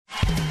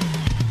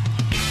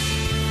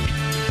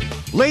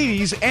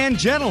Ladies and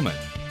gentlemen,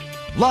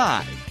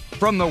 live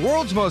from the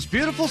world's most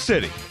beautiful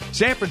city,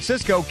 San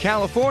Francisco,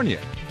 California,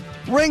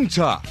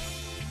 Ringtalk,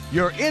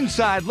 your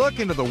inside look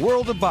into the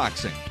world of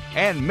boxing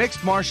and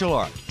mixed martial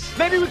arts.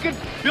 Maybe we could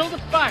build a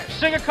fire,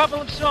 sing a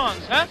couple of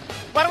songs, huh?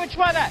 Why don't we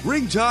try that?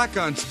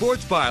 Ringtalk on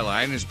Sports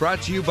Byline is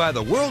brought to you by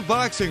the World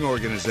Boxing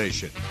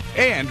Organization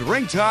and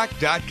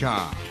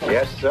ringtalk.com.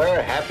 Yes,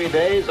 sir. Happy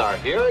days are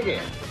here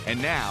again. And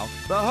now,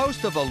 the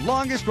host of the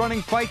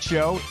longest-running fight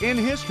show in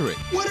history.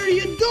 What are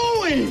you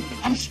doing?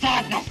 I'm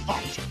starting a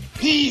fight.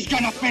 He's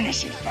gonna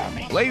finish it for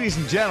me. Ladies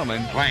and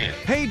gentlemen,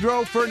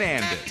 Pedro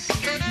Fernandez.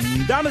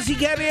 Damas y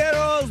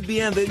caballeros,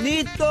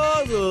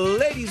 bienvenidos.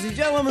 Ladies and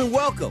gentlemen,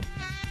 welcome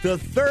to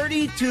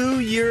 32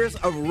 years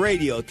of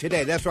radio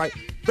today. That's right,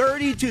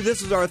 32.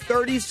 This is our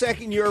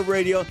 32nd year of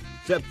radio.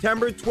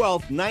 September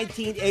 12th,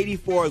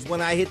 1984 is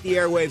when I hit the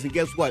airwaves. And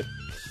guess what?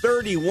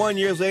 31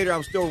 years later,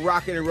 I'm still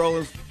rocking and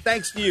rolling.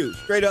 Thanks to you.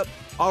 Straight up,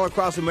 all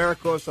across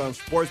America, on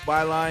Sports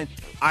Byline,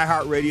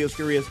 iHeartRadio,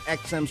 Sirius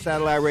XM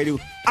Satellite Radio.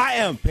 I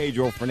am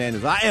Pedro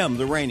Fernandez. I am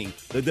the reigning,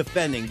 the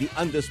defending, the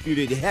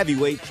undisputed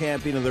heavyweight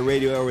champion of the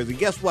radio airways. And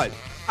guess what?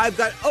 I've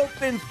got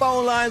open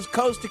phone lines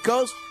coast to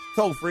coast,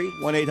 toll free,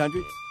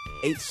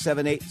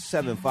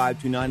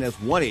 1-800-878-7529. That's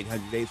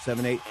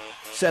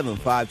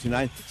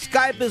 1-800-878-7529.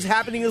 Skype is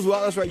happening as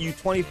well. That's right, you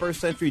 21st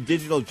century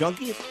digital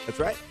junkies. That's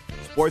right.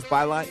 Sports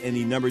Byline and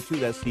the number 2.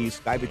 That's the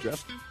Skype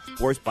address.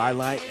 Sports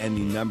Byline and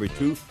the number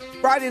 2.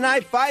 Friday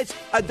night fights,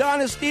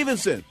 Adonis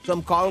Stevenson.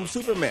 Some call him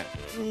Superman.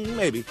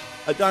 Maybe.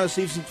 Adonis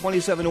Stevenson,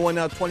 27-1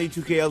 now,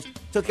 22 KOs.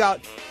 Took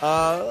out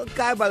a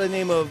guy by the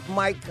name of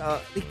Mike.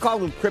 He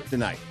called him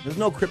Kryptonite. There's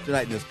no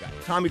Kryptonite in this guy.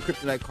 Tommy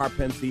Kryptonite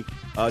Carpensy,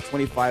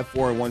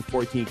 25-4 and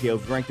 114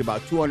 KOs. Ranked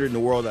about 200 in the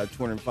world out of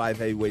 205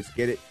 heavyweights.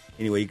 Get it?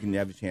 Anyway, you can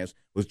have a chance.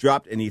 Was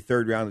dropped in the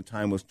third round. The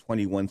time was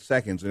 21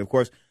 seconds. And, of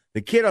course,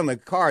 the kid on the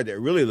card that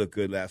really looked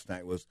good last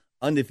night was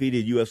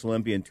undefeated U.S.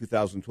 Olympian in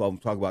 2012. I'm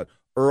talking about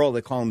Earl.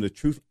 They call him the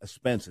Truth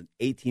Spence.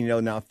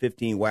 18-0 now,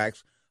 15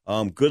 wax.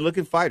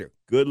 Good-looking fighter.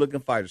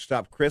 Good-looking fighter.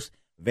 Stopped Chris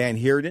Van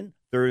Heerden,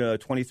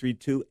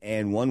 23-2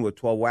 and 1 with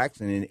 12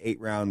 wax, and in the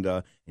 8th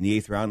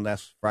round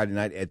last Friday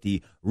night at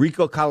the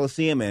Ricoh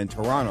Coliseum in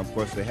Toronto. Of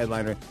course, the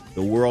headliner,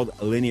 the world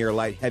linear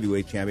light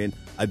heavyweight champion,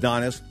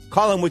 Adonis.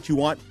 Call him what you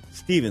want,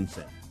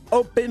 Stevenson.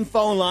 Open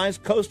phone lines,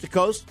 coast to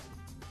coast.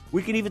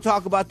 We can even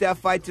talk about that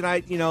fight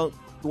tonight, you know,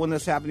 the one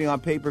that's happening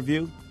on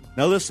pay-per-view.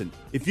 Now, listen,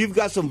 if you've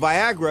got some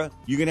Viagra,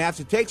 you're going to have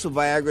to take some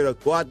Viagra to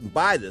go out and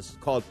buy this. It's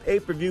called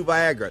pay-per-view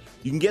Viagra.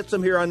 You can get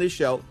some here on this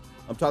show.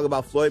 I'm talking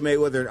about Floyd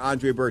Mayweather and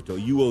Andre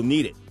Berto. You will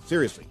need it.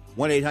 Seriously.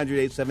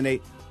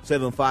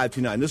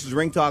 1-800-878-7529. This is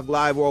Ring Talk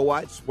Live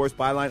Worldwide, Sports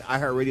Byline,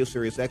 iHeartRadio,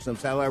 Sirius XM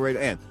Satellite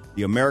Radio, and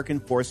the American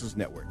Forces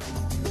Network.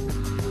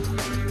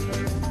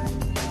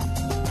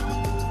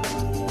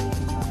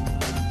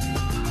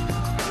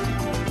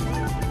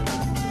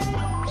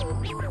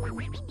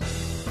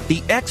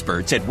 The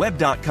experts at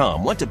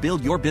Web.com want to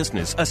build your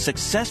business a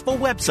successful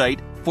website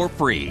for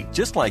free,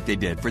 just like they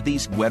did for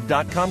these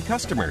Web.com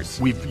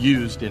customers. We've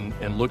used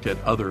and looked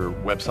at other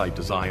website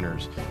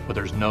designers, but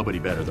there's nobody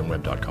better than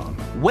Web.com.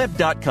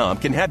 Web.com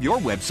can have your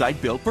website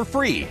built for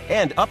free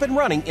and up and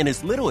running in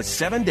as little as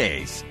 7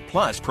 days.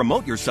 Plus,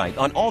 promote your site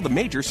on all the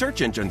major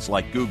search engines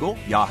like Google,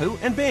 Yahoo,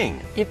 and Bing.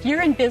 If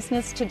you're in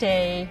business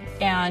today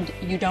and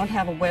you don't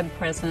have a web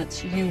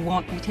presence, you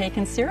won't be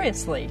taken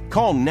seriously.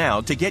 Call now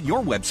to get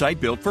your website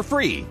built for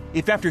free.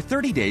 If after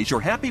 30 days you're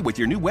happy with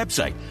your new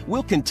website,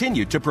 we'll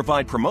continue to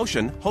provide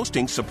promotion,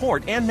 hosting,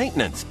 support, and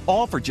maintenance,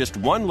 all for just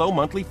one low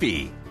monthly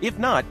fee. If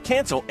not,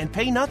 cancel and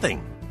pay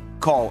nothing.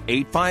 Call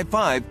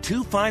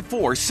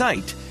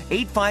 855-254-SITE,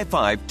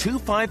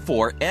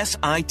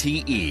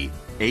 855-254-SITE.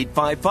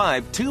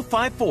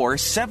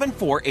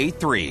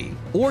 855-254-7483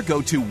 or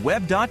go to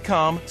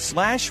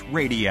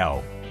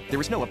web.com/radio.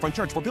 There is no upfront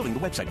charge for building the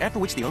website, after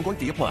which the ongoing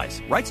fee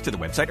applies. Rights to the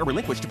website are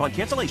relinquished upon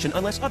cancellation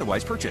unless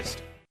otherwise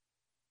purchased.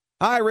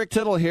 Hi, Rick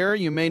Tittle here.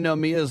 You may know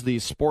me as the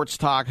sports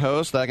talk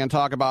host that can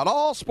talk about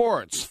all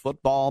sports: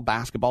 football,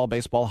 basketball,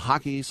 baseball,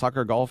 hockey,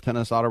 soccer, golf,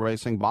 tennis, auto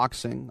racing,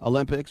 boxing,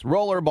 Olympics,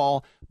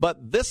 rollerball.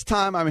 But this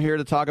time I'm here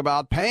to talk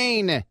about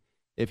pain.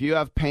 If you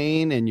have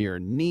pain in your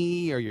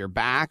knee or your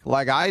back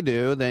like I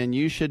do, then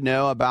you should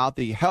know about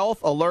the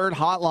Health Alert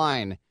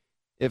Hotline.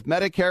 If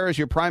Medicare is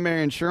your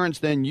primary insurance,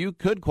 then you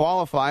could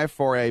qualify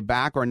for a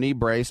back or knee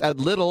brace at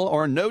little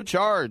or no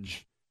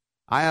charge.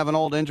 I have an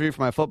old injury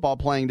from my football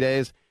playing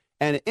days,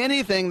 and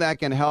anything that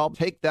can help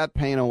take that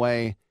pain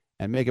away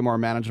and make it more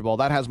manageable,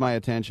 that has my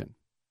attention.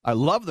 I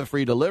love the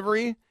free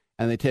delivery,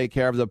 and they take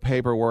care of the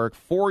paperwork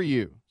for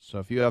you. So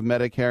if you have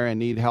Medicare and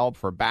need help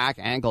for back,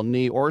 ankle,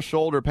 knee, or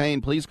shoulder pain,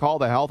 please call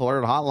the Health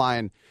Alert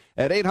Hotline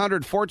at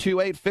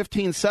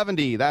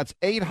 800-428-1570. That's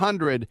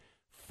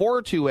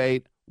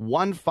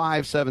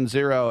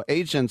 800-428-1570.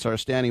 Agents are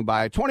standing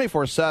by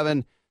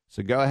 24/7,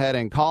 so go ahead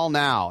and call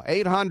now.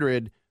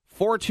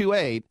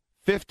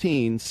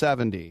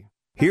 800-428-1570.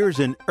 Here's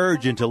an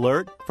urgent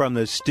alert from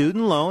the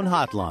Student Loan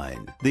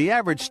Hotline. The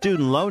average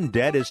student loan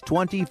debt is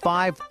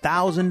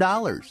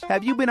 $25,000.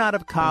 Have you been out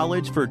of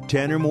college for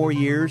 10 or more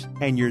years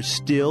and you're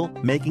still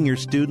making your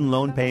student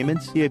loan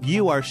payments? If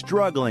you are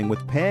struggling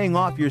with paying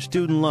off your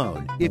student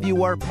loan, if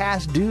you are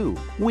past due,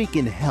 we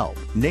can help.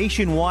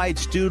 Nationwide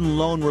Student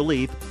Loan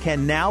Relief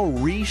can now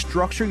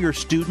restructure your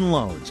student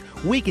loans.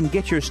 We can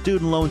get your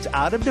student loans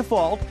out of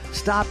default,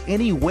 stop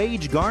any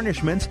wage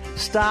garnishments,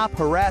 stop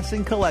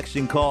harassing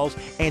collection calls,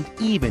 and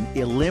even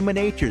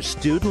eliminate your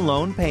student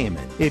loan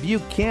payment. If you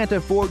can't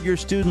afford your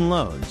student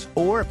loans,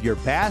 or if you're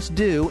past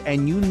due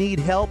and you need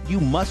help, you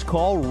must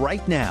call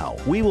right now.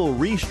 We will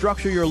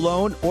restructure your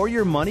loan or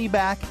your money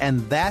back,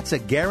 and that's a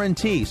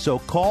guarantee. So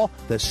call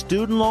the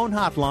Student Loan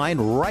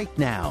Hotline right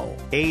now.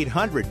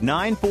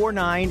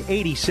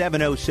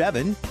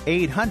 800-949-8707.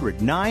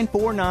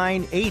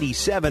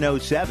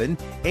 800-949-8707.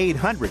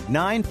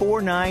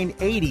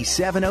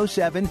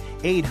 800-949-8707.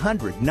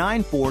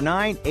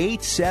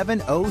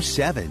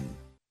 800-949-8707.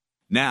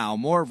 Now,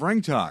 more of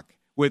Ring Talk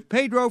with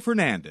Pedro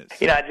Fernandez.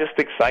 Just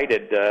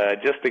excited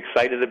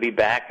to be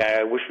back.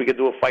 I wish we could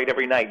do a fight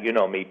every night. You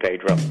know me,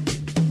 Pedro.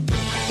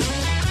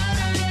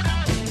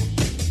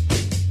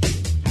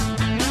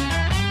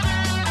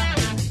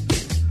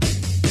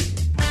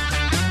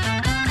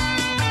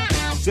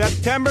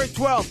 September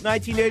 12th,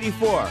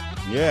 1984.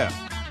 Yeah.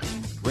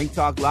 Ring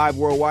Talk Live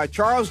Worldwide.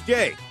 Charles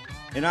J.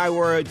 and I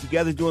were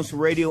together doing some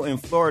radio in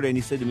Florida, and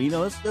he said to me,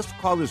 let's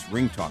call this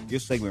Ring Talk, your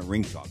segment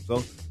Ring Talk.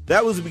 So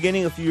that was the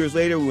beginning. A few years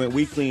later, we went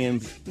weekly,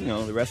 and,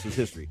 the rest is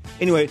history.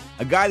 Anyway,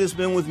 a guy that's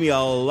been with me a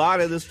lot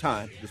of this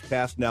time, this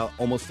past now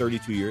almost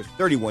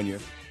 31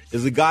 years,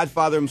 is the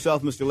godfather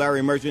himself, Mr.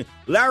 Larry Merchant.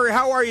 Larry,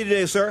 how are you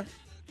today, sir?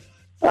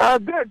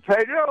 Good,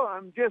 Pedro.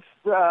 I'm just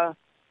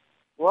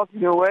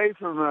walking away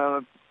from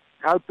an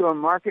outdoor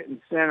market in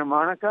Santa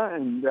Monica,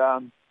 and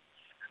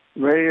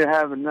ready to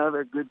have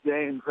another good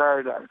day in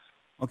paradise.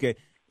 Okay,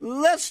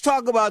 let's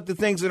talk about the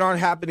things that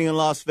aren't happening in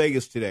Las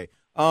Vegas today.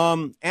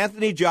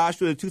 Anthony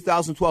Joshua, the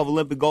 2012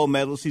 Olympic gold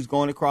medalist, he's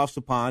going across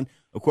the pond.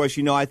 Of course,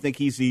 I think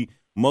he's the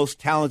most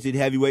talented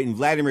heavyweight, and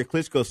Vladimir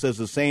Klitschko says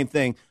the same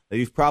thing, that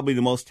he's probably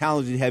the most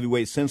talented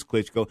heavyweight since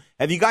Klitschko.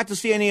 Have you got to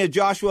see any of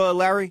Joshua,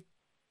 Larry?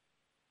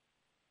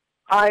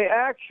 I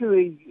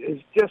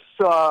actually just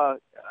saw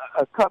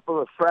a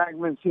couple of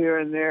fragments here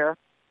and there.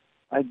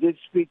 I did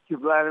speak to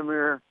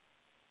Vladimir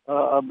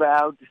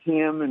about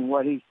him and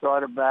what he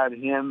thought about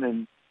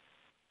him,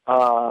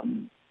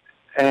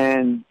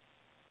 and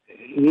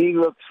he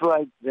looks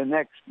like the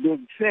next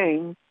big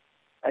thing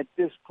at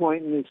this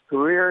point in his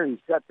career. He's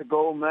got the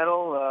gold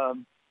medal.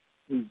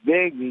 He's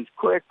big. He's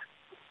quick.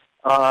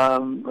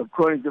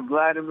 According to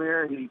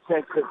Vladimir, he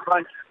takes a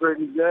punch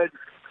pretty good.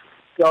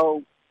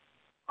 So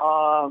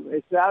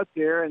it's out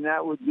there, and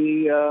that would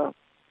be a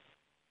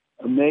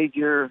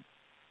major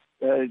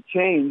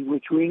change,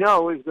 which we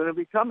know is going to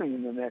be coming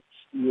in the next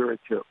year or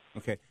two.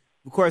 Okay.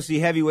 Of course, the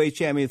heavyweight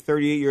champion,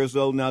 38 years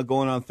old now,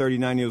 going on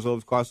 39 years old.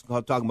 Of course,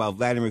 talking about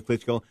Vladimir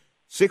Klitschko,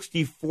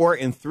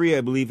 64-3,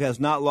 I believe,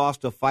 has not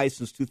lost a fight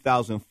since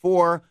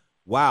 2004.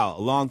 Wow, a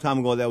long time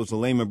ago, that was a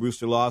Lehman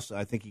Brewster loss.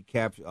 I think he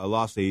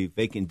lost a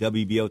vacant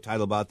WBO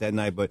title about that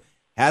night, but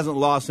hasn't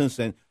lost since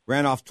then.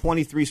 Ran off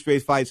 23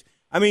 straight fights.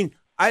 I mean,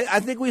 I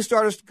think we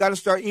got to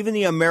start, even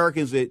the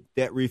Americans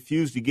that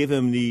refuse to give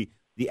him the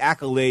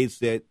accolades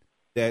that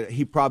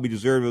he probably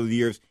deserved over the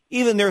years,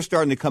 even they're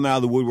starting to come out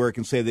of the woodwork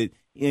and say that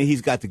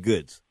he's got the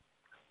goods.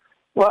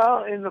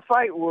 Well, in the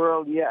fight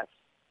world, yes.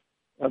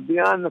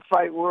 Beyond the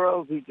fight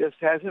world, he just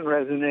hasn't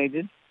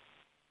resonated.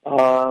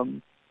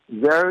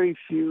 Very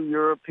few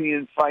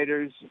European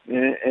fighters,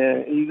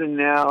 even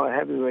now a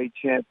heavyweight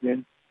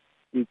champion,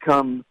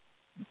 become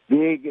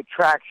big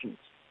attractions.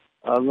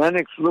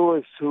 Lennox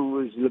Lewis, who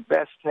was the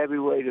best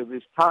heavyweight of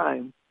his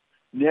time,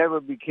 never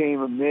became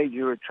a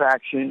major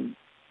attraction,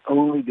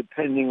 only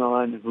depending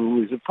on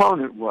who his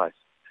opponent was.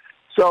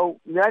 So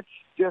that's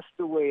just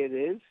the way it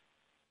is.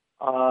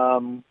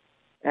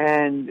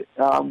 And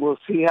we'll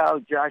see how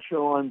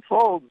Joshua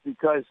unfolds,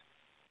 because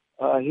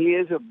he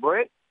is a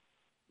Brit.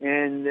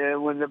 And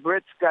when the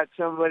Brits got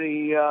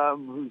somebody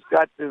who's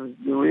got the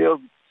real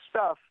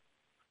stuff,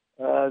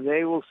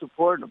 they will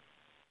support him.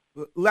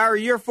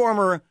 Larry, your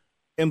former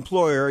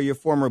employer, your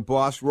former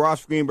boss,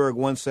 Ross Greenberg,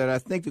 once said, I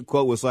think the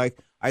quote was like,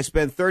 I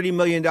spent $30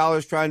 million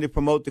trying to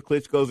promote the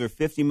Klitschkos, or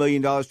 $50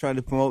 million trying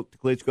to promote the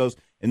Klitschkos,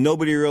 and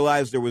nobody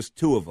realized there was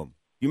two of them.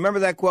 You remember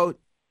that quote?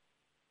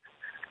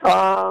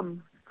 Not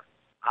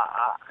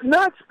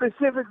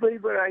specifically,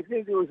 but I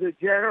think it was a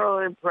general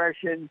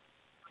impression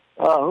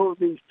who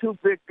these two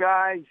big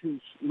guys who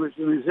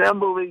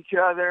resemble each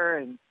other,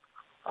 and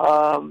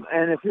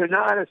if you're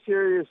not a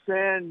serious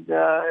fan,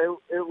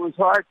 it was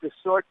hard to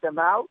sort them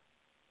out.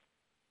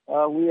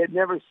 We had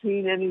never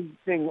seen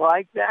anything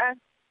like that.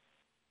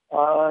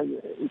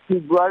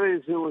 Two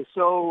brothers who were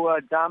so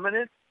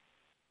dominant.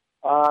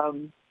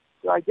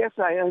 So I guess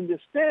I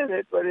understand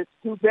it, but it's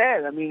too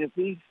bad. I mean, if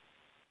these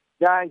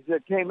guys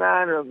that came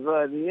out of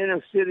the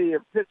inner city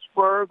of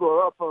Pittsburgh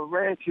or up a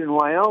ranch in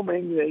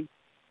Wyoming,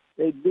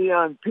 they'd be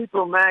on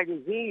People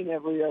magazine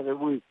every other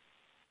week.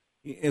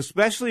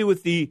 Especially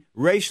with the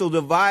racial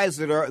divides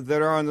that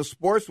are on the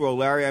sports world,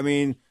 Larry. I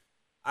mean,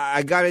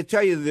 I got to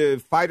tell you, the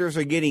fighters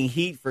are getting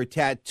heat for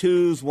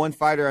tattoos. One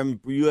fighter,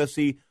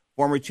 UFC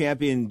former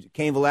champion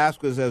Cain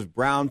Velasquez, has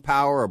brown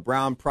power or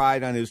brown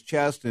pride on his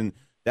chest, and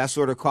that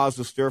sort of caused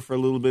a stir for a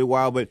little bit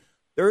while. But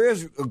there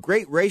is a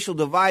great racial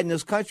divide in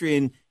this country,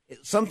 and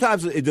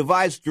sometimes it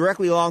divides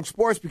directly along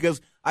sports because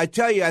I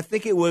tell you, I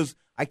think it was,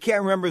 I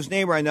can't remember his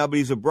name right now, but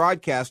he's a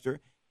broadcaster,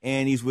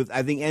 and he's with,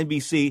 I think,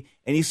 NBC,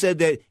 and he said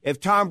that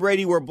if Tom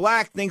Brady were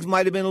black, things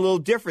might have been a little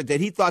different, that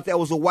he thought that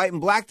was a white and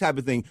black type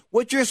of thing.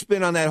 What's your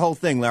spin on that whole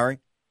thing, Larry?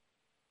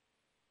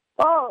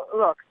 Oh,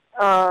 look,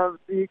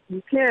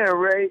 you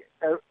can't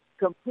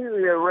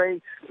completely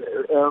erase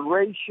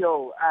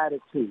racial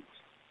attitudes.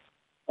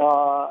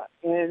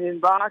 And in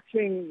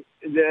boxing,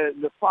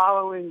 the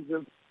followings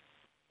of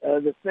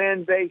the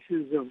fan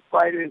bases of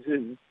fighters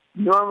have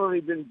normally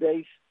been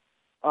based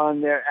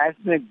on their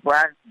ethnic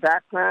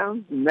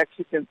background.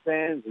 Mexican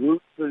fans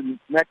root for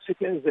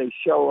Mexicans. They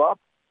show up,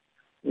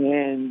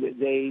 and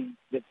the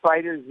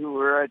fighters who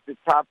are at the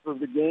top of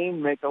the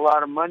game make a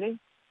lot of money.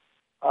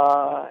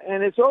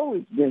 And it's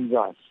always been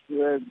thus.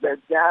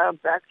 Down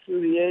back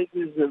through the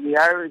ages of the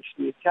Irish,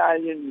 the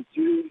Italian, the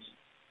Jews,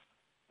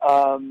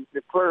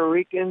 the Puerto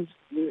Ricans.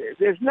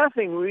 There's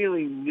nothing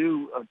really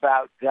new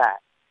about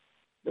that.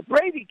 The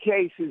Brady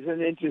case is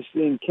an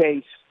interesting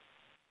case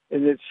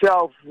in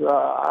itself.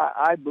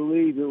 I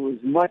believe it was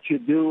much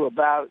ado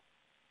about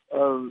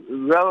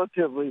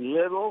relatively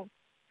little,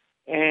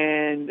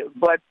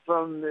 but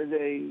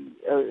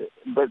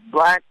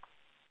black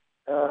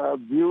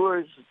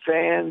viewers,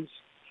 fans,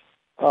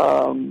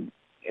 and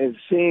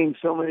seeing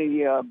so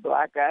many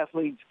black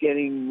athletes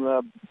getting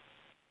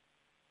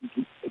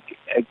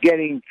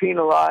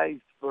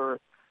penalized for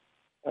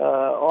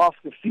off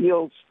the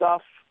field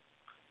stuff,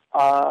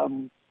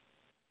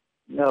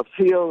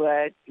 feel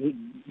that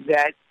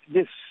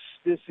this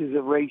is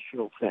a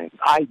racial thing.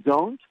 I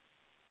don't,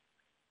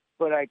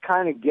 but I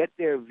kind of get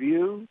their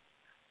view.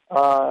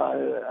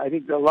 I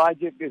think the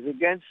logic is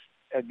against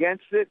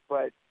it,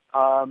 but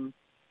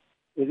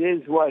it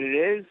is what it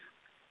is,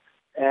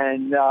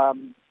 and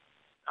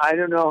I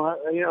don't know.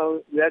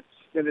 That's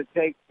going to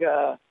take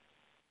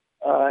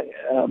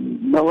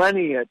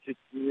millennia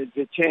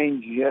to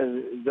change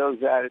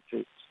those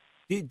attitudes.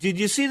 Did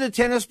you see the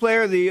tennis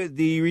player,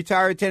 the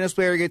retired tennis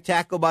player, get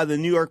tackled by the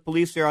New York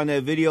police there on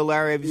that video,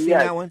 Larry? Have you seen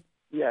that one?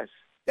 Yes.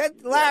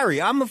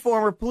 Larry, I'm a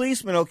former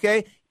policeman,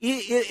 okay?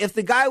 If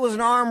the guy was an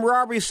armed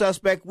robbery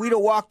suspect, we'd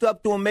have walked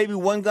up to him, maybe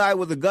one guy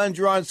with a gun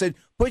drawn, and said,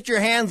 put your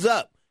hands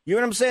up. You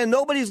know what I'm saying?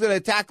 Nobody's going to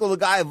tackle the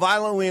guy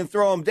violently and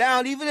throw him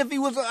down, even if he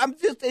was.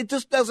 It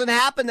just doesn't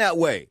happen that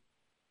way.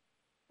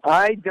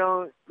 I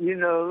don't.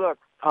 Look.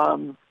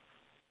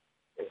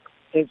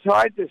 It's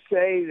hard to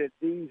say that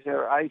these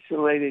are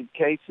isolated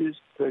cases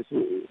because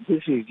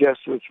this is just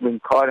what's been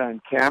caught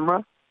on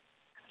camera.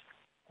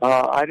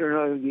 I don't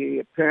know.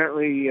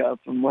 Apparently,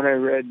 from what I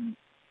read,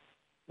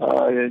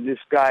 this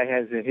guy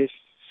has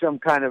some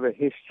kind of a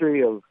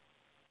history of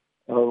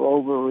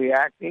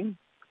overreacting.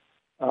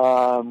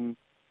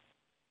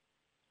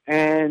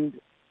 And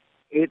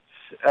it's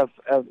a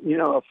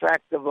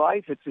fact of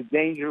life. It's a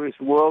dangerous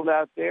world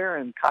out there,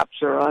 and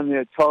cops are on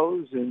their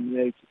toes, and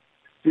they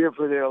fear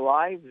for their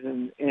lives,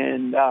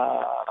 and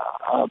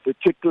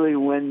particularly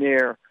when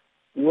they're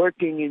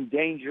working in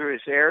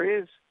dangerous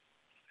areas.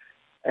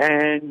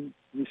 And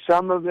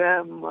some of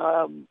them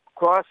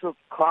cross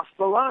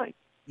the line,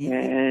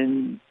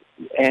 and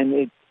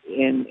every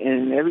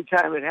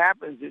time it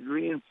happens, it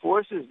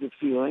reinforces the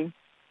feeling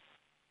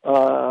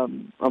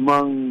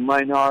among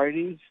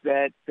minorities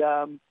that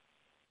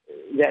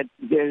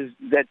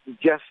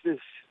justice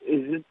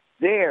isn't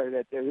there,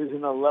 that there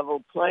isn't a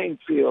level playing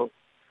field.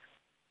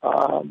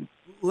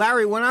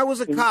 Larry, when I was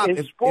a cop,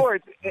 in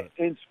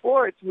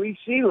sports, we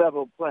see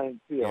level playing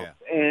fields,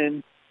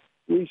 and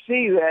we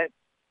see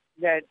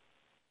that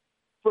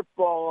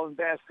football and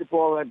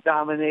basketball are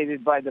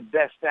dominated by the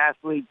best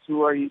athletes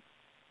who are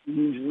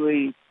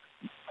usually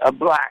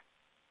black.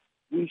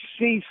 We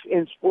see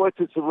in sports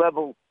it's a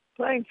level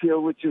playing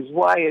field, which is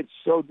why it's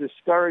so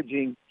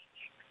discouraging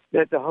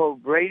that the whole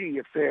Brady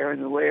affair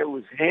and the way it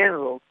was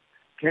handled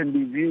can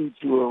be viewed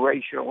through a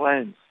racial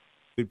lens.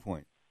 Good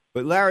point.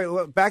 But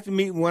Larry, back to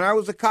me. When I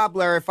was a cop,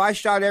 Larry, if I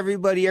shot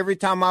everybody every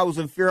time I was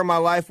in fear of my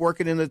life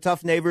working in the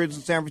tough neighborhoods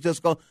in San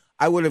Francisco,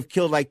 I would have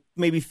killed like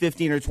maybe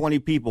 15 or 20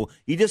 people.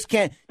 You just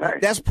can't. Right.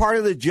 That's part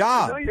of the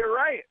job. No, you're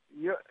right.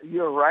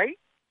 You're right.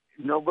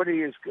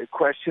 Nobody is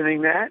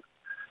questioning that.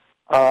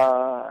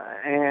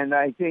 And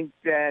I think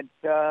that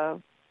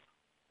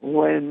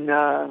when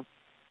the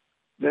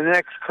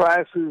next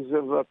classes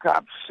of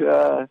cops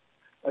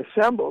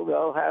assemble,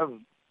 they'll have,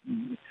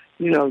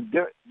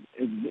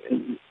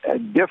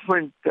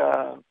 different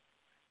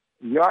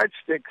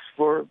yardsticks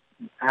for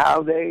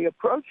how they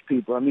approach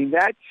people. I mean,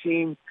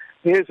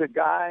 here's a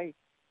guy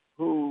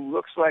who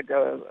looks like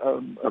a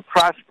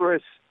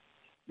prosperous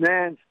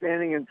man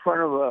standing in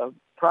front of a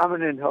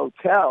prominent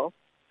hotel,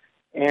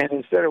 and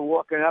instead of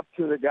walking up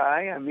to the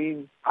guy, I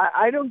mean,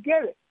 I don't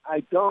get it.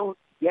 I don't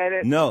get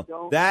it. No,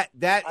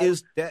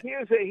 Here's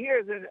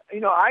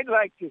I'd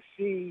like to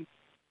see.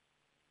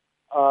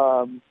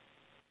 Not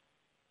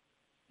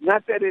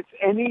that it's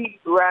any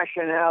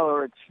rationale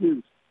or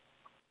excuse.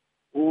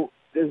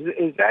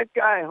 Is that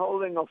guy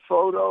holding a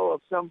photo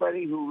of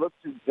somebody who looks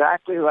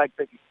exactly like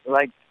the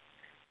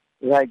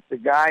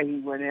guy he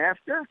went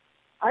after?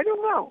 I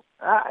don't know,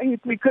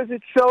 because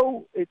it's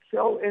so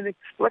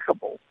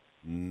inexplicable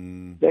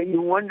that you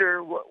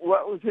wonder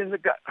what was in the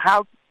guy.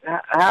 How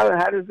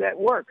does that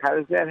work? How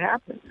does that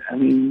happen? I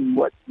mean,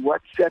 what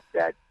set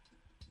that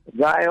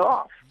guy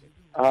off?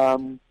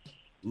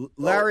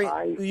 Larry,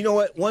 you know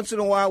what? Once in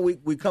a while,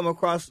 we come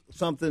across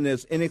something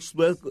that's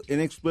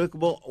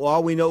inexplicable.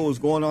 All we know was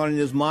going on in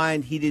his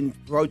mind. He didn't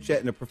approach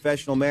that in a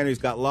professional manner. He's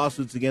got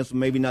lawsuits against him.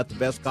 Maybe not the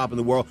best cop in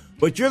the world,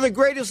 but you're the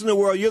greatest in the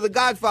world. You're the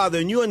Godfather,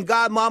 and you and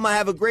Godmama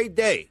have a great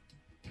day.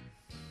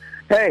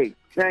 Hey,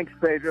 thanks,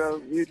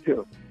 Pedro. You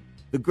too.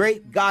 The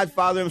great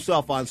Godfather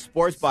himself on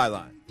Sports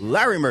Byline,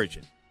 Larry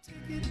Merchant.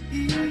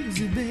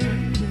 Easy, baby,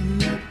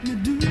 let me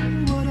do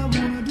what I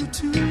want to do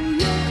to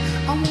you.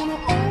 I want to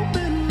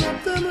open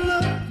up them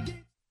love.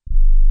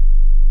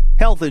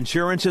 Health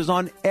insurance is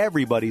on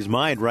everybody's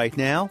mind right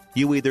now.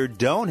 You either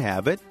don't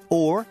have it,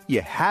 or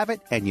you have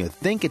it and you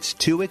think it's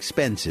too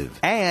expensive.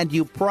 And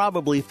you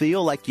probably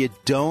feel like you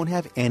don't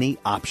have any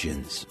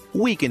options.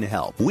 We can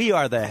help. We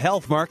are the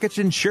Health Markets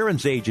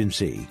Insurance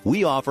Agency.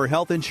 We offer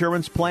health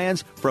insurance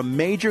plans from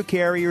major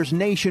carriers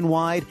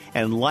nationwide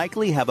and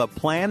likely have a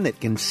plan that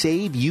can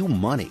save you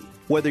money.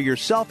 Whether you're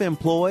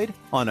self-employed,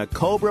 on a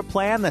COBRA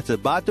plan that's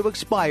about to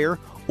expire,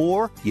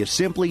 or you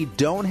simply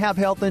don't have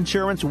health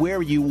insurance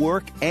where you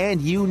work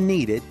and you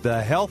need it,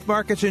 the Health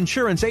Markets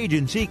Insurance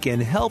Agency can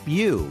help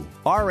you.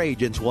 Our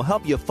agents will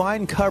help you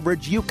find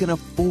coverage you can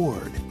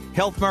afford.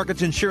 Health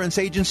Markets Insurance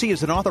Agency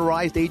is an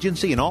authorized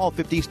agency in all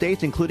 50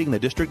 states, including the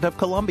District of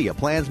Columbia.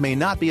 Plans may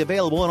not be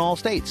available in all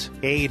states.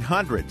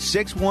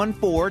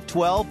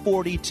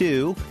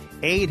 800-614-1242.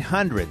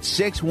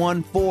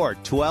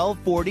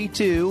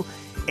 800-614-1242.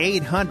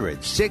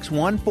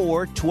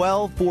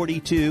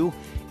 800-614-1242.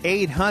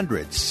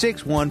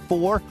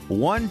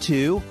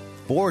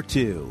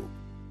 800-614-1242.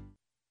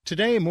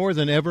 Today, more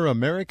than ever,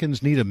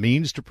 Americans need a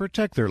means to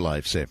protect their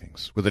life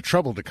savings. With a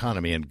troubled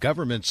economy and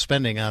government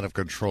spending out of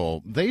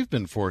control, they've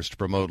been forced to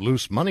promote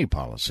loose money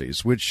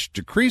policies, which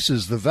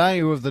decreases the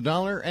value of the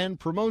dollar and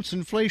promotes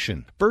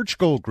inflation. Birch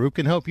Gold Group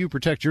can help you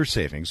protect your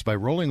savings by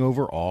rolling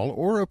over all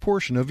or a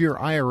portion of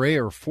your IRA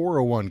or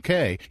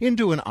 401k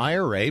into an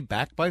IRA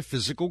backed by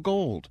physical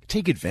gold.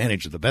 Take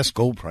advantage of the best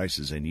gold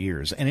prices in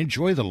years and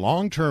enjoy the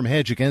long-term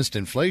hedge against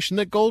inflation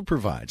that gold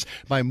provides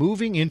by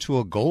moving into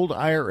a gold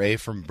IRA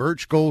from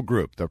Birch Gold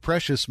Group, the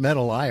precious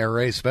metal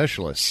IRA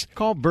specialists.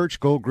 Call Birch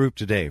Gold Group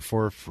today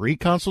for a free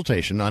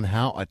consultation on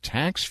how a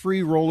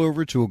tax-free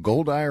rollover to a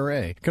gold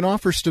IRA can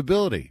offer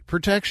stability,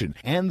 protection,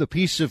 and the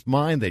peace of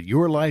mind that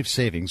your life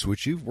savings,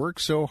 which you've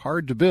worked so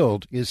hard to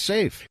build, is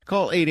safe.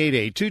 Call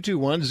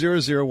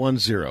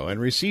 888-221-0010 and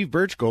receive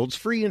Birch Gold's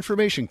free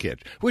information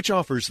kit, which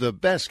offers the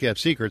best-kept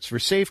secrets for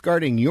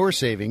safeguarding your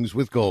savings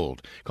with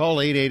gold. Call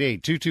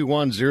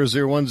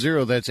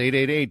 888-221-0010. That's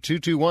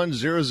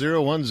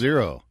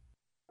 888-221-0010.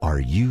 Are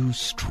you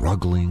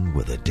struggling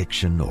with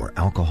addiction or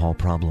alcohol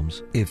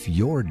problems? If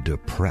you're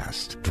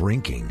depressed,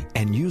 drinking,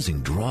 and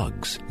using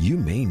drugs, you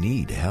may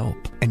need help,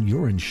 and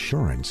your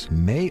insurance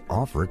may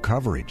offer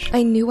coverage.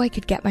 I knew I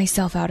could get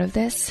myself out of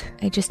this.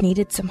 I just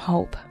needed some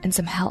hope and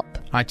some help.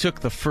 I took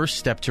the first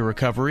step to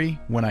recovery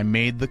when I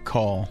made the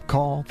call.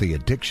 Call the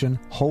Addiction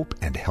Hope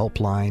and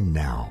Helpline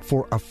now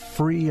for a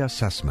free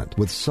assessment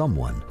with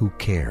someone who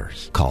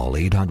cares. Call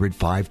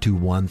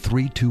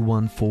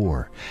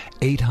 800-521-3214.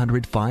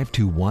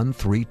 800-521-3214.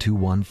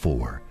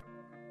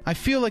 I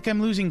feel like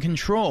I'm losing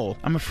control.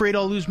 I'm afraid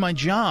I'll lose my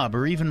job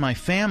or even my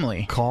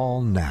family.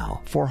 Call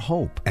now for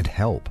hope and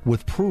help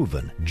with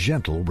proven,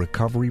 gentle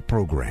recovery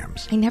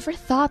programs. I never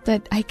thought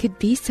that I could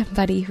be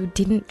somebody who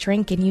didn't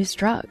drink and use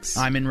drugs.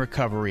 I'm in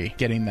recovery,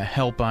 getting the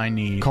help I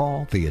need.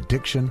 Call the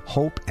Addiction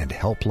Hope and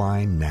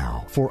Helpline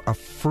now for a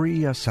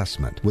free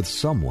assessment with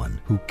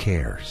someone who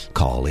cares.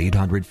 Call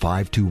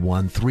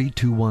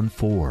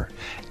 800-521-3214.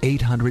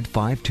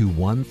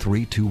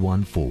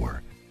 800-521-3214.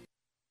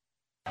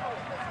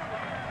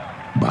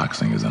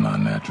 Boxing is an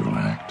unnatural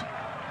act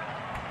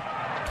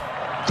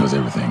because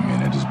everything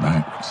in it is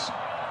backwards.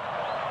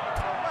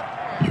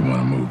 You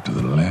want to move to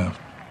the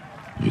left,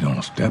 you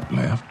don't step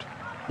left,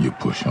 you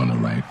push on the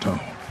right toe.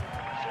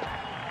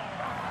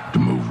 To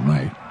move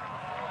right,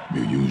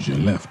 you use your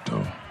left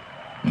toe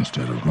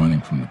instead of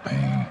running from the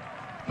pain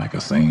like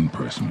a sane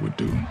person would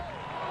do.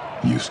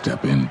 You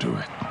step into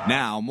it.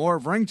 Now, more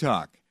of Ring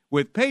Talk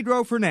with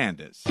Pedro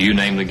Fernandez. You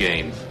name the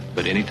game,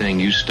 but anything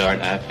you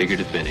start, I figure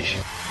to finish.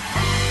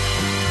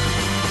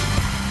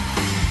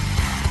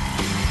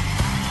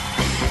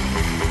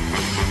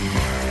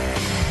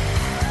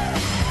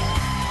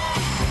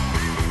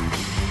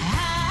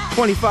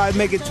 25,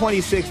 make it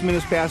 26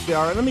 minutes past the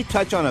hour. Let me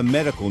touch on a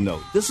medical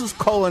note. This is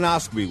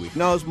colonoscopy week.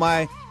 No, it's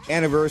my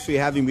anniversary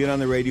of having been on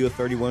the radio,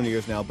 31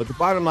 years now. But the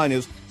bottom line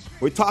is,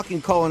 we're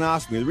talking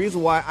colonoscopy. The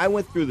reason why I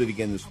went through that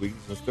again this week,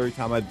 it's the third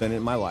time I've done it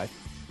in my life,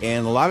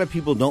 and a lot of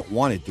people don't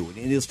want to do it.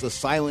 It is the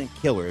silent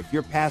killer. If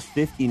you're past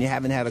 50 and you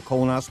haven't had a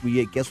colonoscopy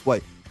yet, guess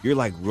what? You're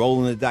like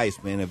rolling the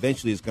dice, man.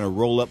 Eventually it's going to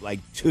roll up like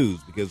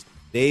twos because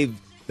they've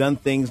done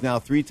things now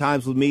 3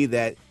 times with me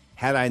that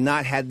had I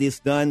not had this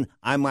done,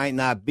 I might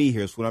not be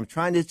here. So what I'm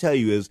trying to tell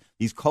you is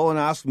these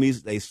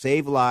colonoscopies, they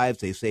save lives.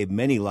 They save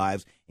many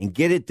lives. And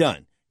get it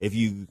done. If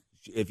you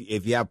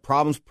have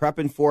problems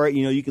prepping for it,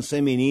 you can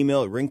send me an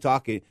email at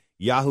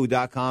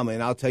ringtalk@yahoo.com,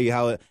 and I'll tell you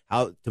how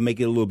to make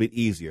it a little bit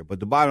easier. But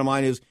the bottom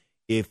line is,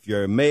 if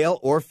you're male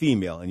or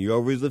female and you're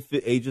over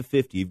the age of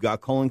 50, you've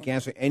got colon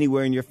cancer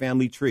anywhere in your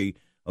family tree,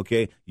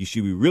 okay, you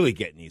should be really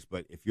getting these.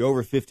 But if you're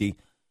over 50,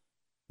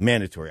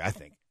 mandatory, I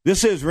think.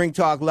 This is Ring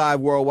Talk Live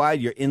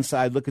Worldwide, your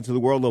inside look into the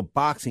world of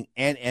boxing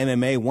and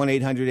MMA.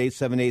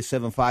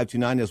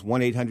 1-800-878-7529. That's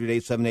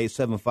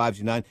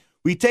 1-800-878-7529.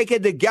 We take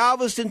it to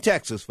Galveston,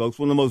 Texas, folks,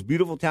 one of the most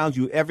beautiful towns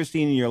you've ever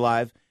seen in your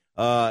life.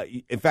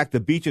 In fact, the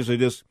beaches are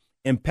just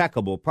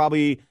impeccable.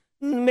 Probably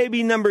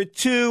maybe number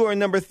 2 or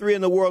number 3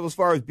 in the world as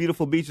far as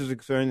beautiful beaches are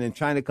concerned, and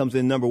China comes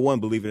in number 1,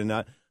 believe it or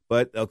not.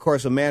 But, of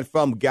course, a man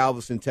from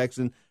Galveston,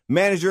 Texas,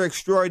 manager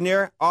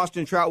extraordinaire.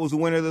 Austin Trout was the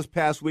winner this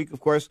past week,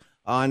 of course,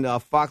 on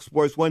Fox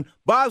Sports 1.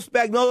 Bob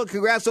Spagnuolo,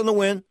 congrats on the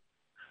win.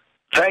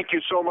 Thank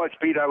you so much,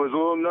 Pete. I was a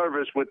little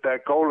nervous with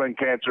that colon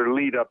cancer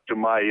lead up to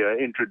my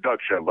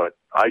introduction, but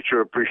I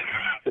sure appreciate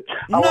it.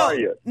 How are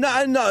you?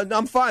 No,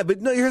 I'm fine. But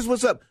no, here's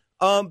what's up.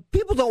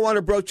 People don't want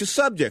to broach a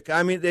subject.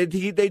 I mean,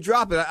 they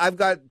drop it. I've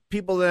got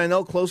people that I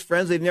know, close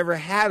friends, they've never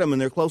had them,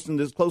 and they're close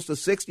to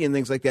 60 and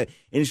things like that.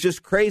 And it's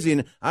just crazy.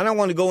 And I don't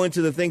want to go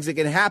into the things that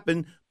can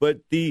happen,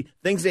 but the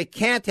things that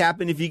can't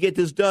happen if you get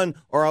this done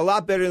are a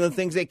lot better than the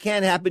things that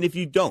can happen if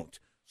you don't.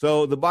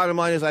 So the bottom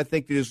line is I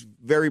think it is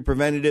very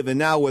preventative. And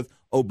now with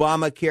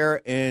Obamacare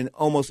in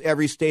almost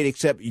every state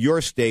except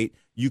your state,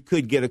 you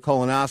could get a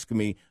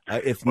colonoscopy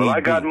if need be. Well,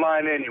 I got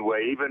mine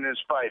anyway, even in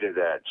spite of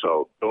that,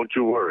 so don't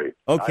you worry.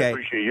 Okay. I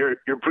appreciate you're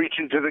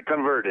preaching to the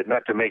converted,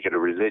 not to make it a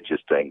religious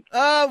thing.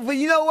 But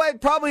you know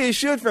what? Probably it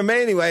should for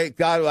me anyway.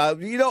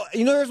 God,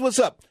 here's what's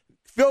up.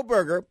 Phil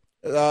Berger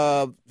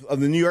of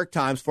the New York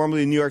Times,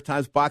 formerly the New York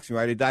Times boxing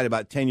writer, died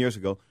about 10 years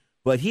ago,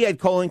 but he had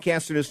colon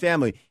cancer in his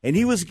family, and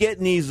he was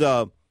getting these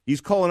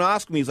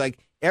colonoscopies like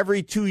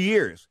every 2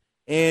 years,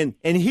 and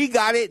he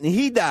got it, and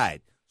he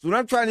died. So what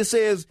I'm trying to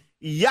say is,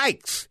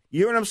 yikes.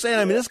 You hear what I'm saying?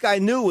 I mean, this guy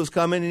knew it was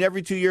coming, and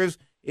every 2 years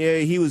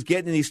he was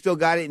getting it, and he still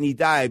got it, and he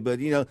died. But,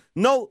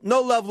 no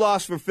love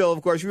lost for Phil,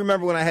 of course. You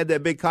remember when I had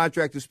that big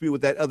contract dispute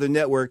with that other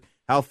network,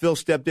 how Phil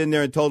stepped in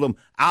there and told him,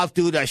 I'll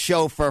do the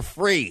show for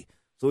free.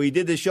 So he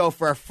did the show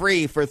for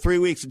free for 3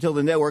 weeks until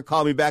the network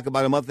called me back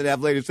about a month and a half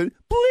later and said,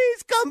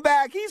 please come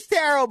back. He's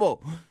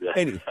terrible.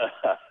 Anyway,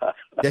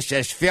 this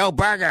is Phil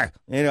Berger.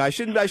 I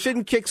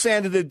shouldn't kick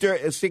sand to the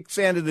dirt, stick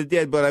sand to the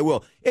dead, but I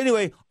will.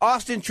 Anyway,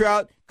 Austin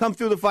Trout, come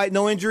through the fight,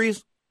 no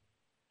injuries?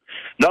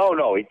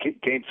 No, he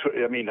came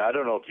through. I mean, I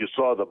don't know if you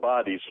saw the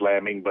body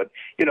slamming, but,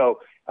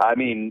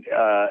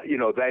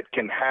 that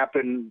can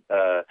happen.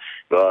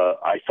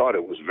 I thought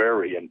it was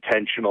very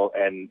intentional,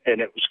 and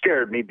it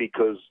scared me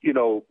because,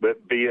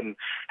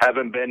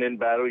 having been in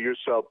battle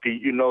yourself,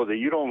 Pete, you know that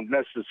you don't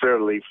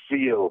necessarily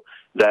feel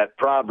that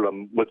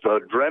problem with the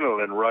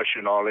adrenaline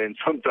rushing all in.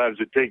 Sometimes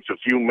it takes a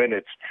few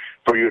minutes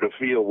for you to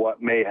feel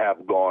what may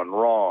have gone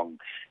wrong.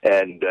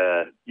 And,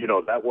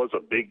 that was a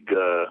big,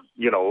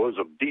 it was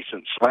a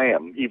decent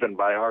slam, even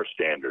by our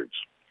standards.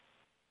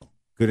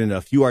 Good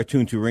enough. You are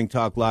tuned to Ring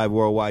Talk Live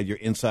Worldwide, your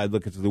inside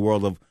look into the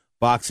world of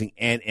boxing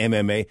and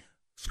MMA.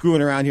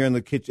 Screwing around here in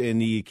the kitchen,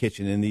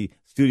 in the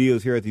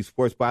studios here at the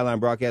Sports Byline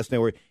Broadcast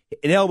Network.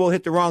 An elbow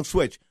hit the wrong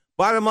switch.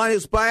 Bottom line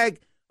is, Spag,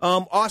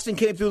 Austin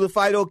came through the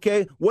fight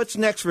okay. What's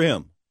next for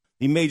him?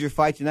 The major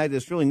fight tonight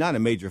is really not a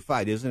major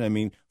fight, isn't it? I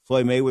mean,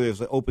 Floyd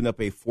Mayweather's opened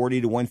up a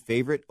 40-1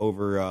 favorite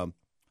over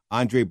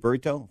Andre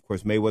Berto. Of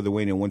course, Mayweather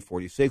weighing in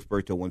 146,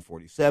 Berto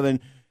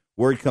 147.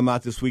 Word come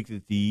out this week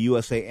that the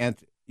USA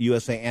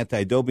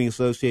Anti-Doping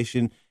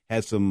Association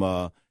had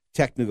some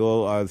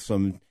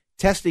some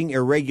testing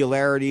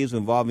irregularities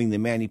involving the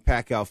Manny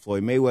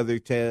Pacquiao-Floyd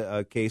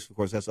Mayweather case. Of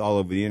course, that's all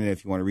over the internet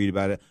if you want to read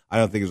about it. I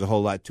don't think there's a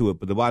whole lot to it,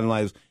 but the bottom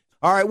line is,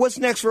 all right, what's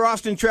next for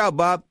Austin Trout,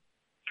 Bob?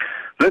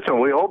 Listen,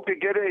 we hope to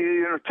get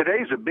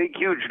today's a big,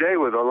 huge day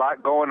with a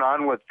lot going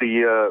on with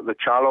the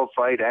Charlo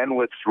fight and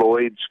with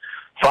Floyd's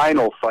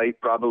final fight,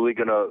 probably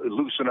going to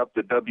loosen up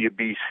the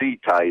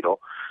WBC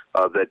title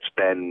that's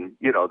been,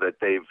 that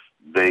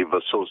they've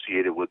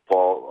associated with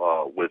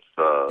Paul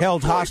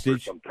held Floyd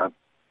hostage.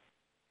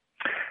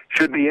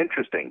 Should be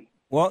interesting.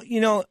 Well,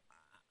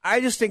 I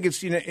just think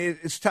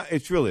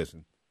it's realism.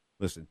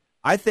 Listen,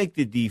 I think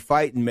that the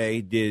fight in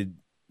May did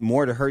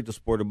more to hurt the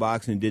sport of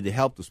boxing than did to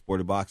help the sport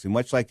of boxing,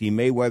 much like the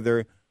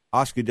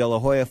Mayweather-Oscar De La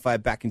Hoya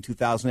fight back in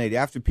 2008.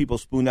 After people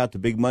spooned out the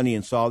big money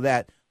and saw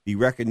that, the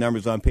record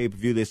numbers on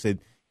pay-per-view, they said,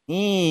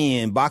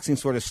 boxing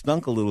sort of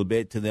stunk a little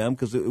bit to them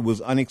because it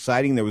was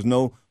unexciting. There was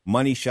no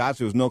money shots.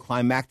 There was no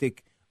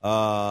climactic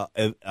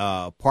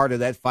part of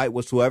that fight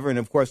whatsoever. And,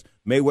 of course,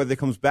 Mayweather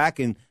comes back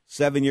and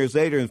 7 years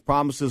later and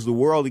promises the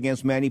world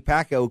against Manny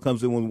Pacquiao, who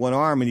comes in with one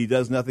arm, and he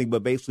does nothing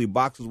but basically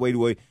box his way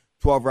to a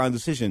 12-round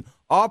decision.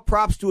 All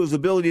props to his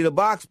ability to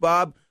box,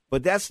 Bob,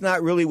 but that's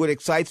not really what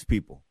excites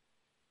people.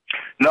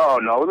 No,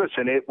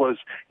 listen, it was,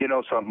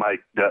 something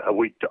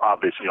we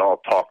obviously all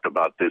talked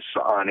about this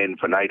on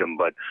infinitum,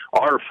 but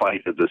our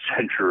fight of the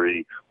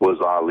century was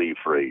Ali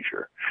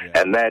Frazier.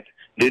 Yeah. And that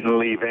didn't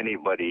leave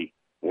anybody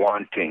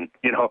wanting,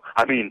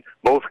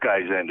 both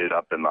guys ended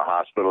up in the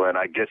hospital, and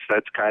I guess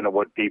that's kind of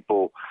what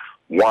people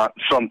want,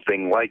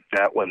 something like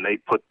that when they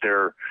put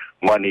their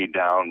money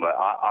down. But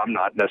I'm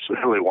not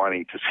necessarily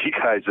wanting to see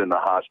guys in the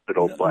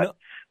hospital,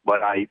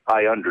 but I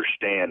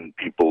understand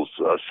people's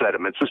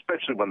sentiments,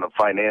 especially when the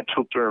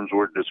financial terms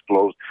were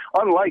disclosed.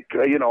 Unlike,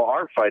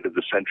 our fight of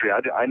the century,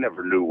 I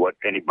never knew what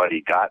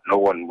anybody got. No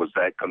one was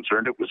that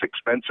concerned. It was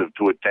expensive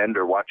to attend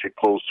or watch it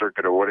closed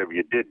circuit or whatever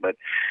you did, but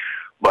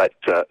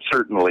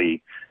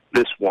certainly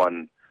this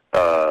one,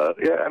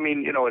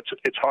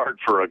 it's hard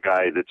for a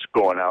guy that's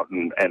going out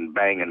and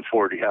banging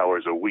 40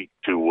 hours a week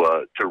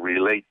to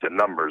relate the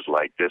numbers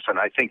like this. And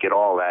I think it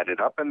all added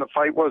up, and the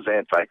fight was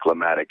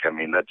anticlimactic.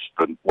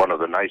 That's one of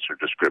the nicer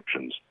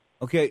descriptions.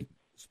 Okay,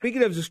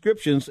 speaking of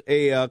descriptions,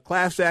 a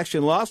class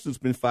action lawsuit's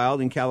been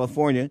filed in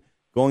California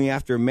going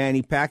after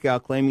Manny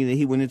Pacquiao, claiming that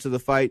he went into the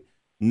fight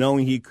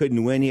knowing he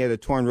couldn't win. He had a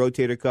torn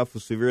rotator cuff,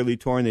 was severely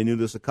torn. They knew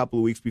this a couple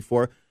of weeks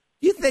before.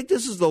 Do you think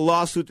this is the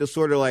lawsuit that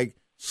sort of like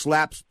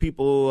slaps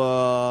people,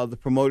 the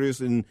promoters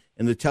and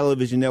the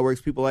television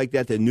networks, people like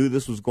that knew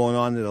this was going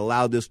on and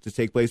allowed this to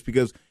take place?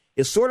 Because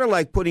it's sort of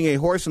like putting a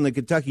horse in the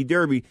Kentucky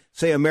Derby,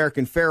 say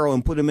American Pharoah,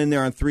 and put him in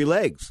there on 3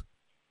 legs.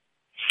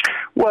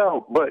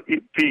 Well, but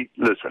Pete,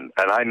 listen,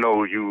 and I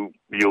know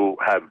you'll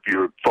have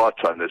your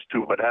thoughts on this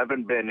too, but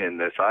having been in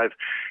this,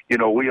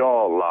 we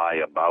all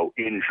lie about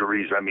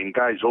injuries.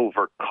 Guys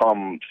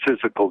overcome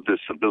physical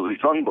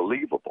disabilities.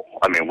 Unbelievable.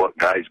 What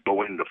guys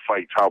go into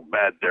fights, how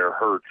bad they're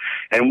hurt.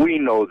 And we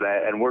know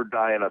that, and we're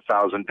dying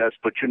 1,000 deaths,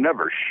 but you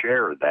never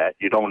share that.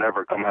 You don't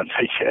ever come out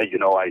and say,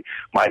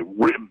 my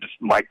ribs,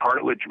 my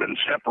cartilage been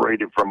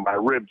separated from my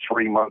rib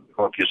 3 months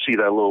ago. If you see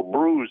that little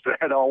bruise there,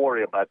 don't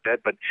worry about that.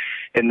 But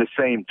in the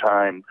same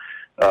time,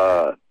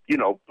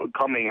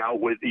 coming out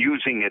with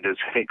using it as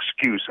an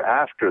excuse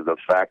after the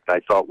fact,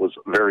 I thought was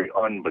very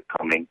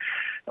unbecoming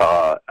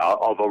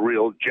of a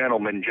real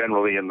gentleman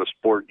generally in the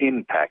sport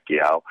in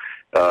Pacquiao.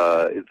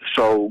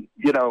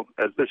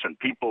 Listen,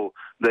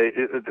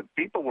 the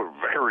people were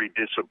very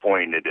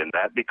disappointed in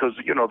that because,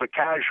 the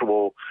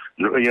casual,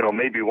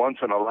 maybe once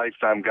in a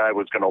lifetime guy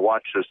was going to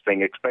watch this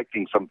thing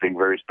expecting something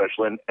very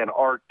special. And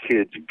our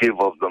kids give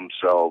of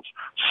themselves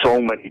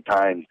so many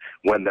times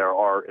when there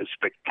are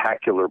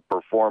spectacular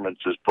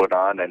performances put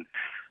on. And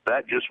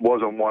that just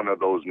wasn't one of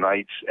those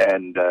nights.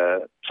 And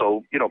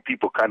so,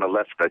 people kind of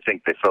left, I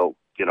think they felt,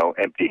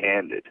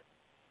 empty-handed.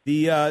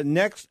 The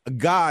next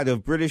god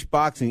of British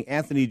boxing,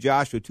 Anthony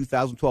Joshua,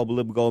 2012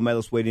 Olympic gold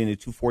medalist, weighed in at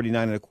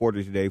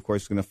 249.25 today. Of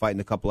course, he's going to fight in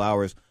a couple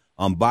hours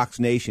on Box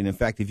Nation. In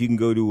fact, if you can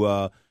go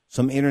to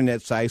some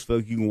internet sites,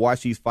 folks, you can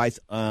watch these fights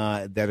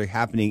that are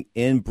happening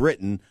in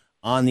Britain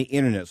on the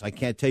internet. So I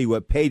can't tell you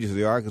what pages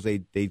they are because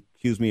they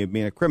accuse me of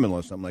being a criminal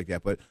or something like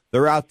that. But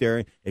they're out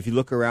there. If you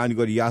look around, you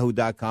go to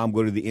yahoo.com,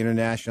 go to the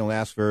international,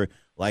 ask for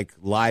like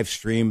live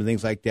stream and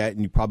things like that,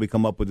 and you probably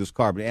come up with this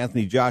card. But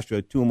Anthony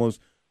Joshua,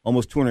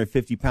 almost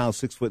 250 pounds,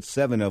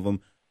 6'7" of him,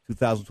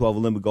 2012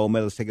 Olympic gold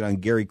medalist, taking on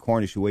Gary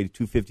Cornish, who weighed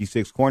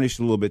 256. Cornish is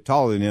a little bit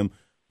taller than him,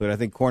 but I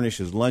think Cornish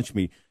is lunch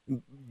meat.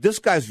 This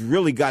guy's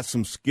really got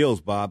some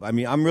skills, Bob. I'm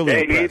really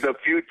impressed.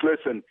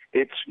 Listen,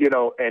 it's,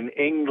 in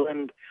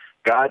England,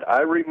 God, I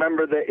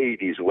remember the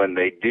 80s when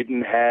they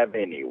didn't have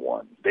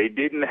anyone. They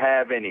didn't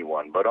have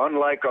anyone. But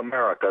unlike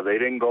America, they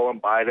didn't go and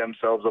buy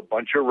themselves a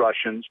bunch of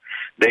Russians.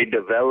 They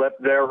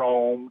developed their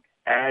own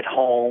at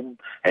home,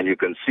 and you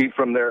can see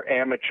from their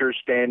amateur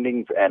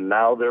standings and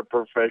now their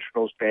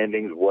professional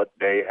standings what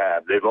they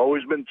have. They've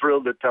always been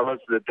thrilled to tell us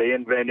that they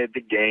invented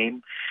the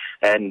game.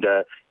 And,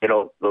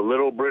 the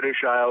little British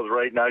Isles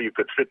right now, you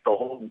could fit the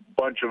whole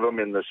bunch of them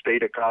in the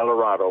state of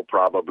Colorado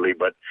probably,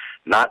 but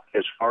not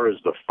as far as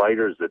the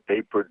fighters that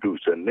they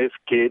produce. And this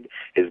kid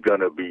is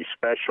going to be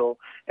special,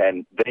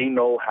 and they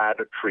know how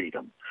to treat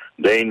him.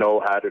 They know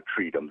how to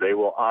treat him. They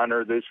will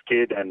honor this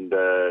kid, and,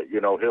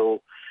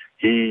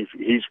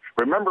 He's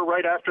remember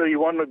right after he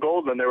won the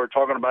gold, and they were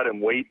talking about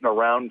him waiting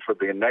around for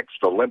the next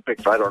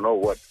Olympics. I don't know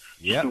what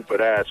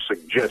stupid ass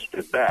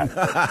suggested that.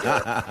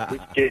 But,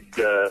 this kid,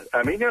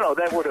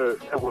 that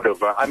would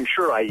have. I'm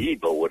sure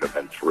Aiba would have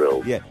been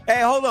thrilled. Yeah.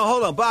 Hey, hold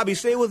on, Bobby.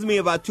 Stay with me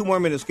about 2 more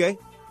minutes, okay?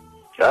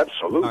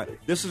 Absolutely. All right.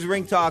 This is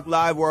Ring Talk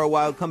Live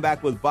Worldwide. We'll come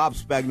back with Bob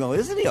Spagnuolo.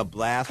 Isn't he a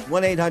blast?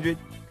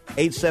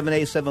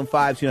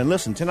 878-7529.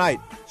 Listen, tonight,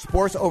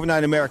 Sports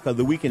Overnight America,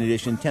 the weekend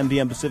edition, 10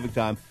 p.m. Pacific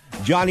time.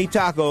 Johnny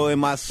Taco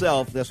and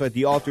myself, that's right,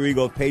 the alter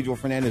ego of Pedro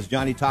Fernandez,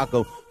 Johnny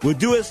Taco, will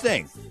do his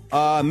thing.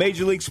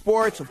 Major League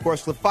Sports, of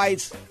course, the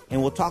fights,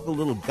 and we'll talk a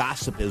little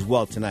gossip as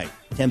well tonight.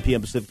 10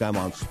 p.m. Pacific time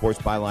on Sports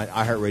Byline,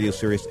 iHeartRadio,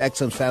 Sirius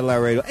XM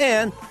Satellite Radio,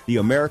 and the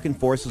American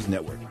Forces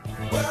Network.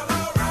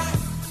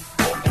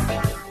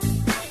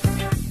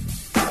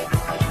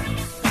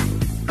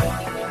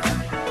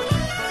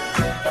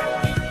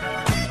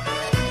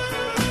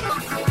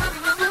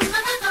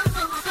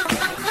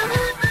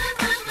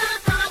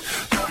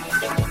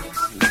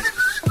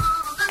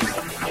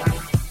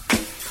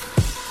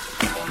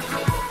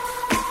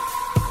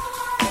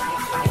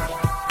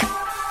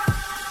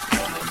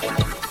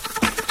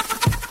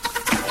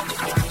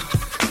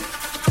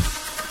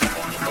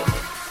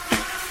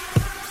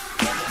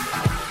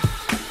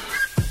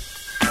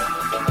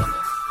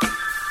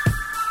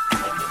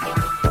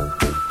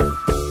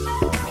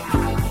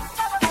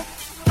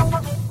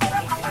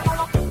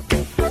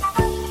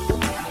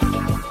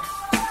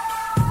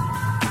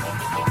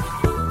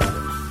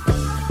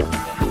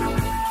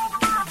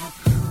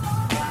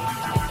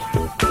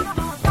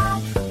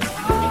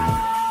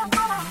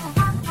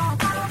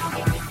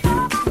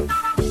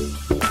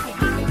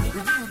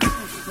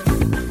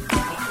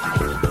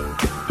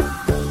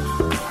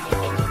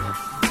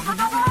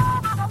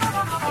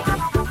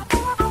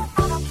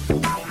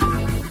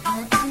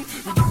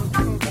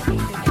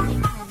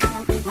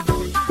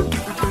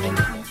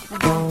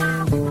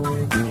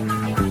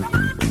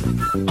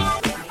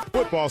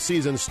 Football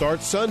season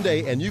starts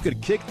Sunday, and you could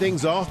kick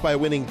things off by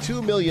winning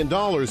 $2 million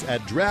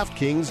at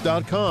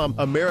DraftKings.com,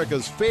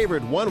 America's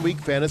favorite one-week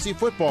fantasy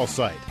football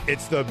site.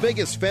 It's the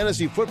biggest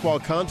fantasy football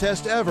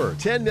contest ever.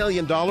 $10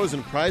 million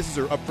in prizes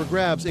are up for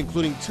grabs,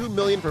 including $2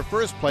 million for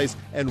first place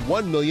and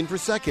 $1 million for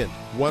second.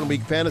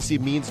 One-week fantasy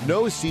means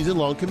no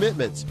season-long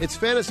commitments. It's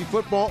fantasy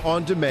football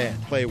on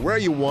demand. Play where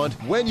you want,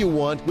 when you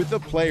want, with the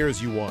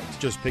players you want.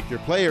 Just pick your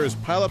players,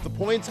 pile up the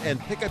points, and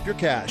pick up your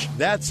cash.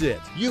 That's it.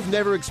 You've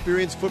never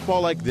experienced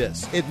football like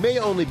this. It may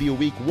only be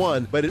week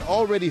 1, but it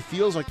already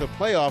feels like the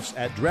playoffs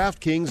at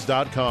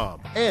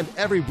DraftKings.com. And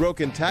every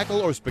broken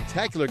tackle or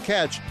spectacular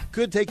catch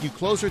could take you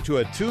closer to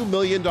a $2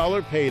 million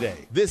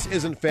payday. This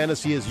isn't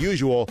fantasy as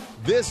usual.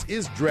 This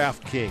is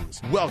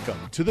DraftKings. Welcome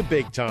to the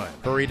big time.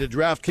 Hurry to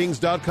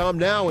DraftKings.com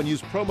now and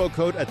use promo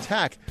code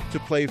ATTACK to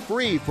play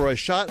free for a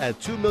shot at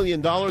 $2 million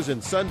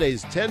in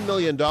Sunday's $10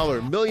 million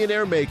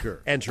Millionaire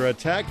Maker. Enter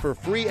ATTACK for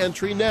free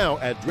entry now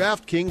at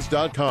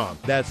DraftKings.com.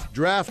 That's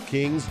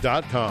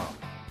DraftKings.com.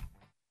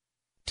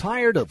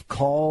 Tired of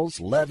calls,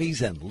 levies,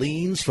 and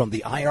liens from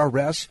the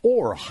IRS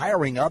or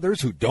hiring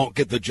others who don't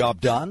get the job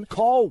done?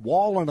 Call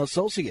Wall &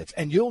 Associates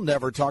and you'll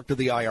never talk to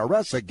the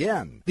IRS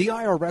again. The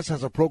IRS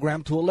has a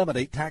program to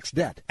eliminate tax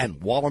debt,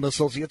 and Wall &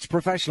 Associates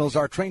professionals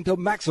are trained to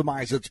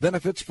maximize its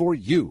benefits for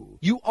you.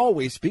 You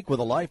always speak with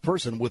a live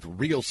person with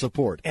real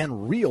support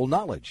and real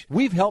knowledge.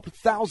 We've helped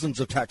thousands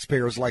of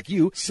taxpayers like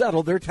you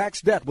settle their tax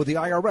debt with the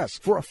IRS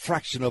for a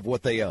fraction of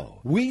what they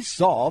owe. We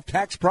solve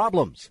tax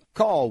problems.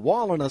 Call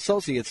Wall &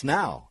 Associates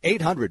now,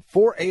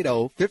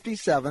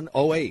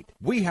 800-480-5708.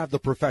 We have the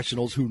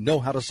professionals who know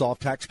how to solve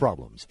tax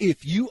problems.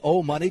 If you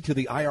owe money to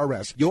the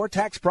IRS, your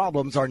tax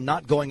problems are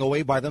not going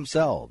away by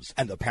themselves,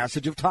 and the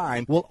passage of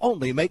time will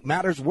only make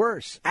matters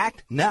worse.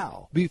 Act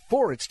now,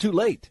 before it's too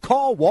late.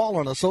 Call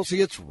Wall &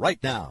 Associates right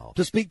now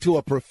to speak to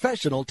a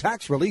professional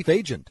tax relief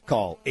agent.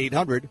 Call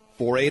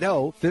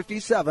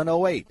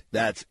 800-480-5708.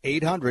 That's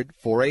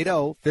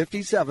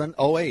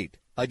 800-480-5708.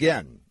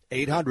 Again,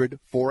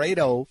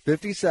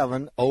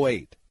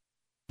 800-480-5708.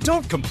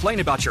 Don't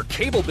complain about your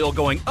cable bill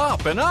going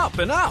up and up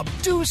and up.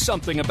 Do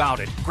something about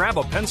it. Grab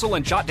a pencil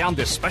and jot down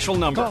this special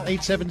number. Call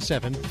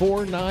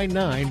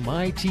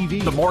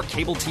 877-499-MY-TV. The more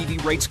cable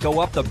TV rates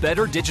go up, the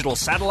better digital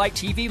satellite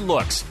TV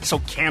looks. So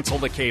cancel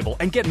the cable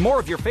and get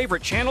more of your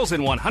favorite channels in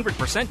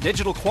 100%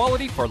 digital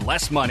quality for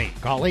less money.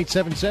 Call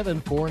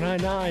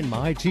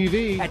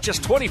 877-499-MY-TV. At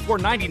just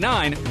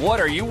 $24.99,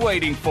 what are you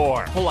waiting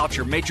for? Pull out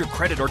your major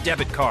credit or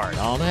debit card.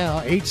 Call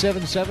now,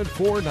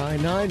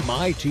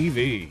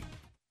 877-499-MY-TV.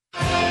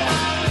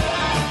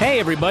 Hey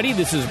everybody,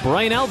 this is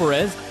Brian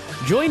Alvarez.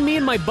 Join me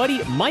and my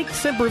buddy Mike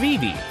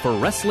Sempervive for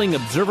Wrestling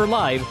Observer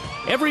Live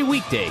every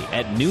weekday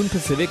at noon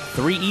Pacific,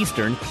 3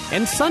 Eastern,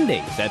 and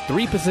Sundays at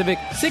 3 Pacific,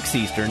 6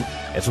 Eastern,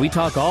 as we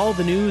talk all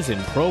the news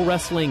in pro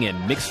wrestling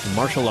and mixed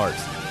martial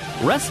arts.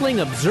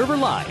 Wrestling Observer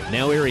Live,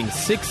 now airing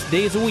 6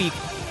 days a week,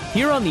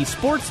 here on the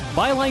Sports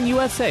Byline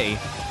USA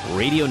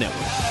Radio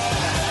Network.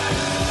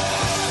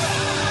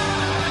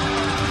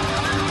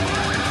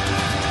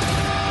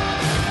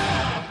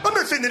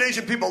 The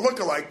Asian people look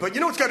alike, but you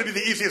know it's got to be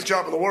the easiest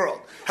job in the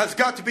world? Has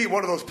got to be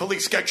one of those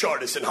police sketch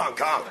artists in Hong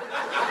Kong.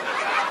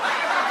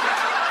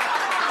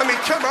 I mean,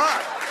 come on.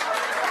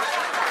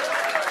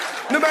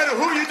 No matter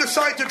who you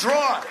decide to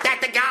draw,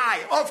 that's the guy.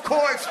 Of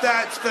course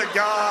that's the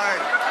guy.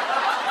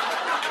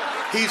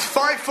 He's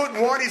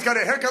 5'1", he's got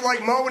a haircut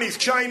like Mo, and he's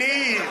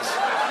Chinese.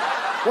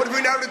 What have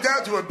we narrowed it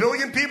down to, 1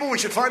 billion people? We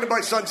should find him by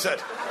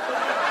sunset.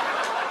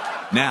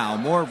 Now,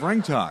 more of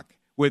Ring Talk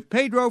with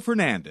Pedro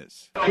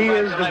Fernandez. He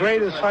is the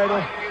greatest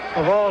fighter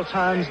of all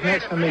times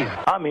next to me.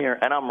 I'm here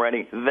and I'm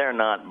ready. They're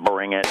not.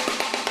 Bring it.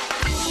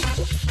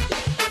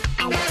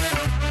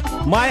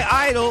 My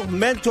idol,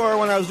 mentor,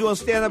 when I was doing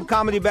stand-up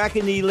comedy back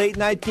in the late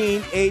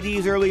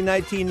 1980s, early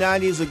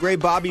 1990s, the great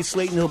Bobby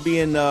Slayton. He'll be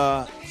in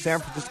San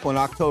Francisco in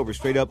October,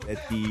 straight up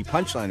at the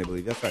Punchline, I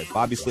believe. That's right,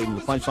 Bobby Slayton,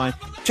 the Punchline.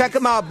 Check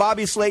him out,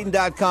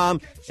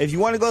 BobbySlayton.com. If you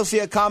want to go see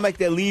a comic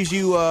that leaves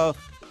you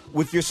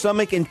with your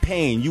stomach in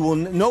pain,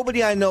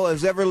 nobody I know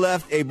has ever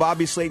left a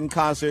Bobby Slayton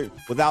concert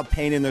without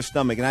pain in their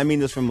stomach. And I mean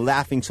this from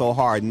laughing so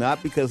hard,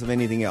 not because of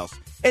anything else.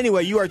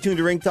 Anyway, you are tuned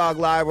to Ring Talk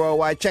Live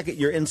Worldwide. Check it,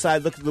 your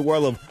inside look at the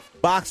world of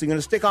boxing. Going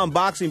to stick on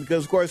boxing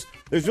because, of course,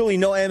 there's really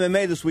no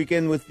MMA this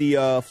weekend with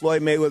the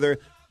Floyd Mayweather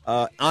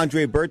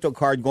Andre Berto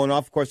card going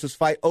off. Of course, this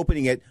fight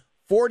opening at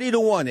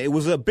 40-1. It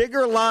was a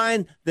bigger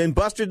line than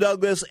Buster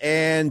Douglas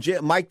and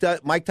Mike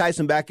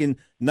Tyson back in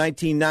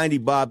 1990.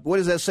 Bob, what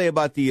does that say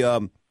about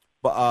the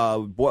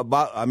Floyd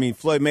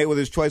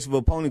Mayweather's choice of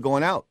opponent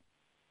going out?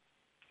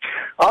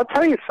 I'll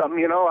tell you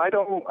something. I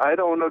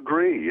don't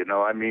agree.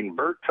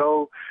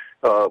 Berto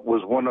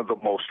was one of the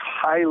most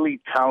highly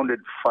touted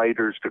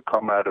fighters to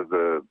come out of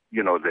that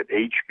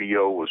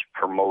HBO was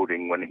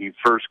promoting when he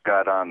first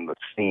got on the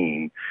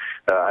scene.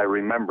 I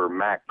remember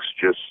Max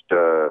just,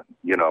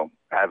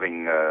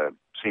 having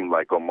seemed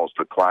like almost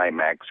a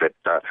climax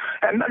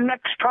and the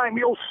next time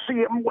you'll see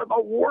him with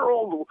a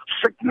world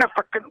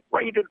significant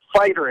rated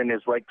fighter in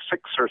his 6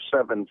 or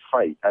 7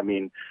 fight.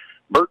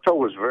 Berto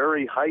was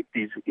very hyped.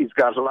 He's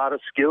got a lot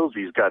of skills.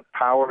 He's got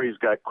power. He's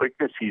got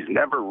quickness. He's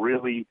never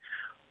really,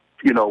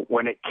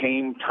 when it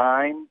came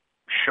time,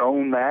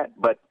 shown that.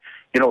 But,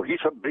 he's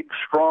a big,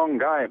 strong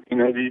guy. He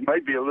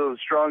might be a little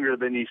stronger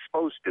than he's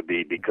supposed to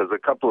be because a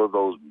couple of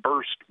those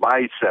burst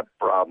bicep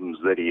problems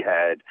that he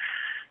had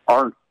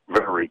aren't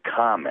very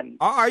common.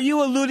 Are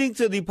you alluding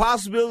to the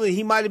possibility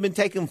he might have been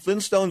taking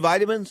Flintstone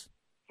vitamins?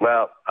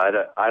 Well, I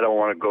don't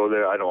want to go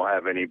there. I don't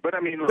have any. But,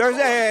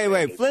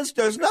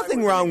 there's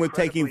nothing wrong with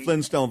taking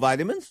Flintstone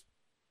vitamins.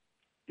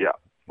 Yeah.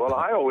 Well,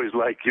 I always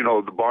like,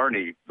 the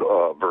Barney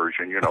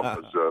version,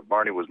 because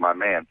Barney was my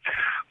man.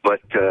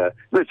 But,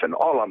 listen,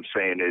 all I'm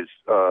saying is,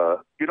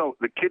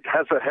 the kid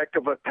has a heck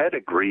of a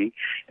pedigree,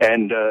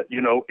 and,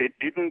 it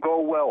didn't go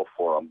well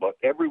for him. But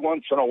every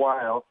once in a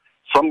while,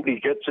 somebody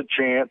gets a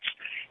chance.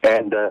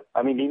 And,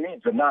 he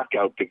needs a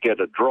knockout to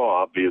get a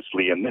draw,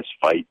 obviously, in this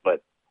fight.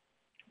 But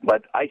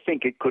I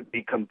think it could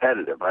be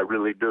competitive. I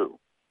really do.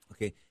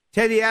 Okay.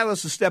 Teddy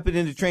Atlas is stepping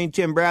in to train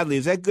Tim Bradley.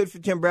 Is that good for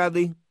Tim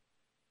Bradley?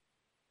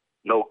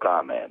 No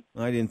comment.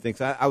 I didn't think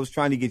so. I was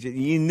trying to get you.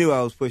 You knew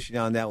I was pushing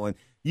on that one.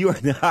 You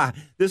are not.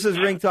 This is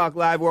Ring Talk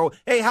Live World.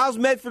 Hey, how's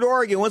Medford,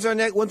 Oregon?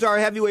 When's our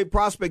heavyweight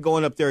prospect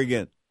going up there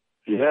again?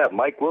 Yeah,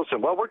 Mike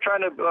Wilson. Well, we're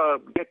trying to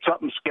get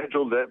something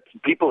scheduled. That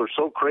people are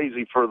so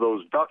crazy for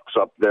those Ducks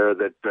up there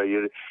that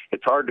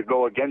it's hard to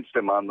go against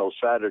them on those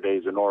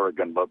Saturdays in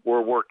Oregon. But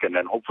we're working,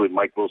 and hopefully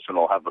Mike Wilson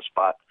will have a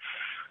spot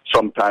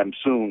sometime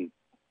soon.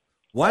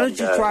 Why don't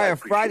you try a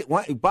Friday,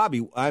 Bobby?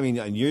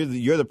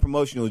 You're the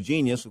promotional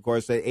genius, of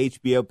course. The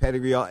HBA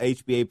pedigree,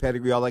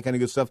 all that kind of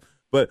good stuff.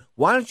 But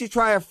why don't you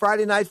try a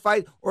Friday night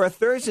fight or a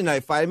Thursday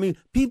night fight?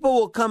 People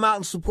will come out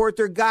and support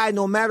their guy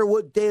no matter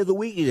what day of the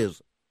week it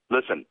is.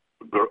 Listen,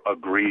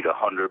 agreed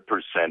 100%,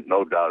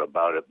 no doubt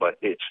about it. But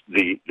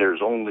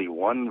there's only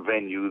one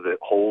venue that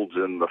holds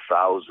in the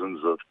thousands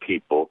of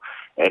people,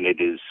 and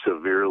it is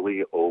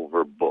severely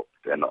overbooked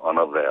and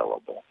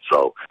unavailable.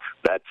 So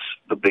that's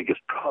the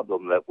biggest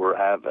problem that we're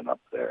having up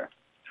there.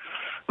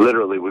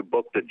 Literally, we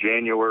booked a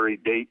January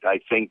date, I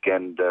think,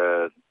 and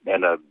a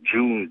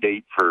June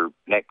date for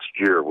next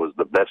year was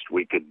the best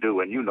we could do.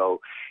 And, you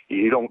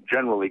don't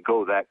generally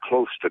go that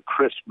close to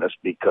Christmas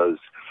because,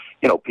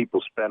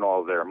 people spend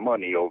all their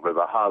money over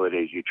the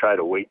holidays. You try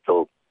to wait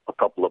till a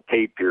couple of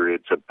pay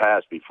periods have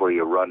passed before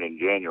you run in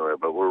January.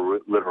 But we're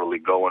literally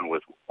going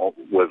with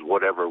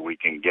whatever we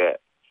can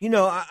get.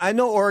 I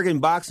know Oregon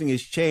boxing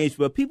has changed,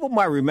 but people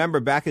might remember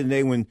back in the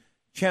day when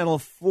Channel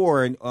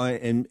 4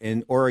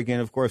 in Oregon,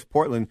 of course,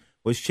 Portland,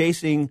 was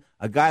chasing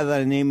a guy by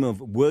the name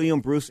of William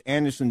Bruce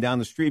Anderson down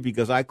the street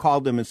because I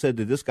called him and said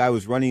that this guy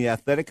was running the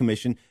athletic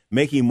commission,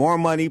 making more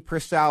money per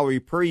salary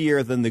per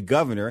year than the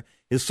governor.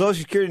 His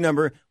Social Security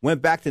number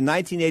went back to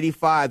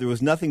 1985. There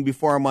was nothing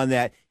before him on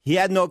that. He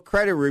had no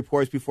credit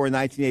reports before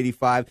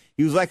 1985.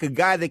 He was like a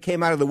guy that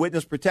came out of the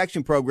witness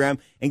protection program.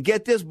 And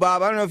get this,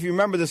 Bob, I don't know if you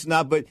remember this or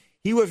not, but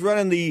he was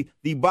running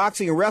the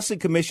Boxing and Wrestling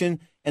Commission,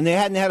 and they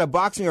hadn't had a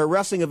boxing or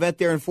wrestling event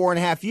there in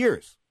 4.5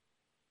 years.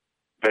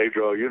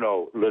 Pedro,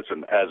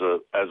 listen, as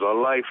a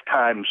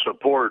lifetime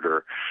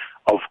supporter,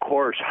 of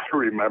course I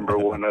remember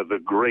one of the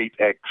great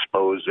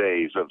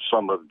exposés of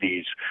some of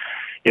these,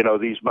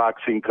 these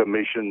boxing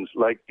commissions,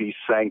 like these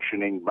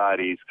sanctioning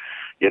bodies.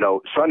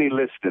 Sonny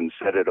Liston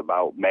said it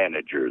about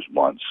managers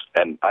once,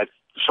 and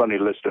Sonny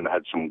Liston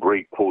had some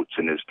great quotes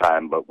in his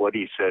time, but what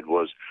he said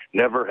was,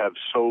 never have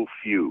so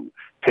few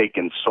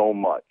taken so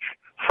much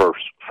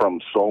from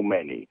so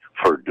many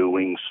for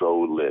doing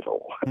so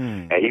little.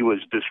 And he was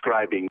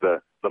describing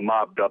the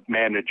mobbed up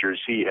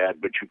managers he had,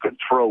 but you could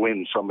throw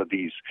in some of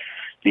these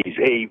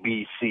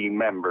ABC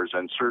members,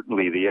 and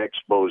certainly the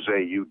expose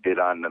you did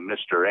on the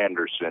Mr.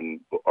 Anderson,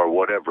 or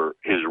whatever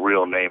his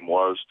real name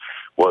was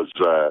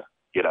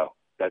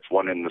that's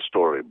one in the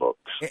storybooks.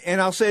 And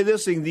I'll say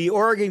this thing, the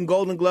Oregon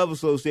Golden Glove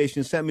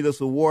Association sent me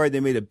this award. They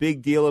made a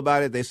big deal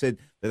about it. They said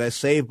that I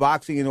saved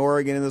boxing in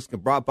Oregon and this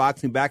brought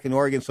boxing back in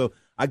Oregon. So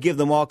I give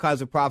them all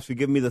kinds of props for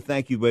giving me the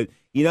thank you. But,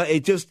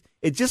 it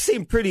just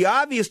seemed pretty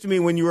obvious to me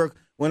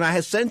when I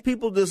had sent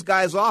people to this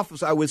guy's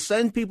office. I would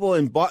send people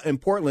in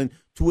Portland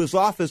to his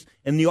office,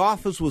 and the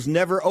office was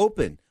never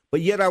open. But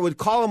yet I would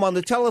call him on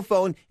the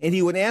telephone, and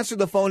he would answer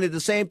the phone at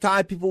the same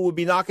time people would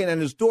be knocking on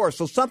his door.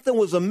 So something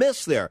was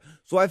amiss there.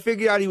 So I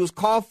figured out he was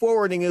call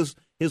forwarding his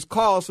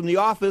calls from the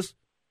office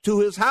to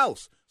his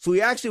house. So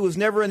he actually was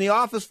never in the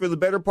office for the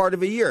better part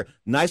of a year.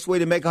 Nice way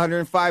to make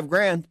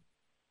 $105,000.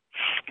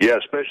 Yeah,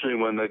 especially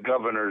when the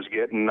governor's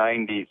getting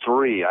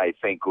 93, I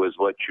think was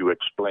what you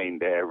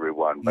explained to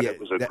everyone. But it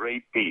was a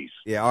great piece.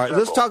 Yeah, all right.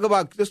 Let's talk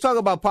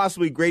about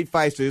possibly great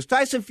fights. There's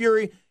Tyson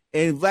Fury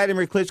and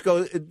Vladimir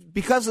Klitschko.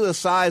 Because of the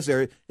size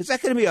there, is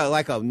that going to be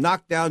like a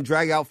knockdown,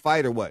 drag-out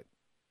fight or what?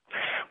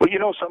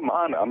 Well, something,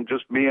 I'm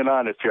just being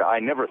honest here. I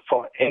never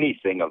thought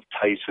anything of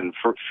Tyson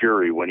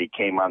Fury when he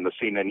came on the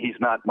scene, and he's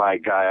not my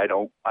guy. I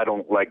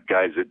don't like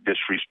guys that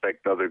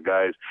disrespect other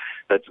guys.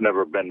 That's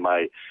never been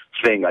my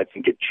thing. I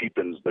think it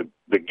cheapens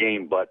the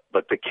game. But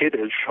the kid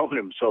has shown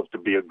himself to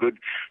be a good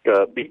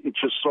beating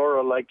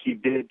Chisora like he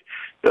did.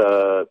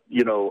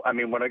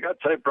 When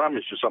I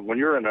promise you something. When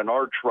you're in an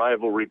arch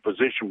rivalry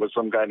position with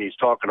some guy and he's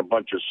talking a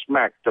bunch of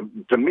smack,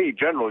 to me,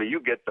 generally, you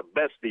get the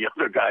best the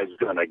other guy's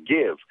gonna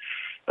give.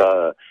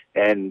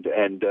 And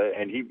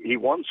he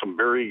won some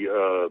very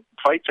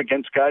fights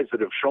against guys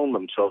that have shown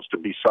themselves to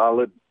be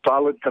solid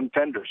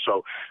contenders.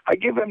 So I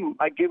give him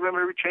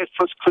every chance.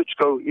 Plus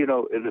Klitschko,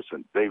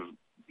 listen,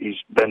 he's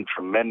been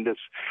tremendous.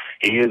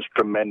 He is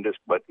tremendous,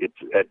 but it's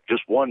at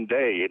just one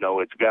day,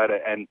 it's gotta.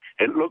 And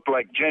it looked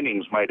like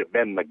Jennings might have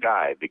been the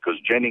guy, because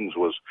Jennings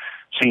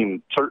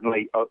seemed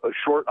certainly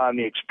short on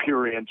the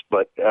experience,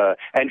 but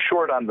and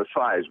short on the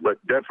size, but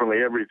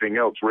definitely everything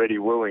else ready,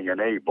 willing, and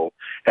able.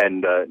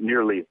 And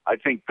I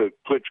think the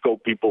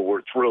Klitschko people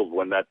were thrilled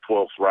when that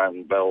 12th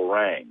round bell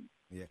rang.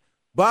 Yeah,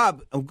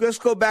 Bob, let's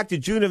go back to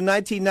June of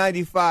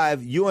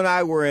 1995. You and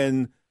I were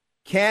in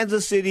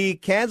Kansas City,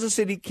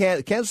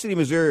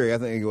 Missouri, I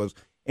think it was.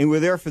 And we were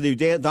there for the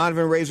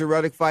Donovan Razor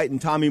Ruddock fight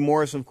and Tommy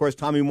Morrison. Of course,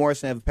 Tommy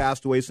Morrison have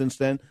passed away since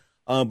then.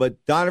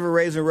 But Donovan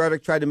Razor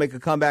Ruddock tried to make a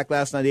comeback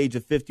last night at the age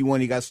of 51.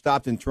 He got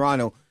stopped in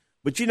Toronto.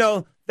 But,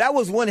 that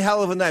was one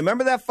hell of a night.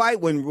 Remember that fight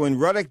when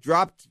Ruddock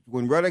dropped?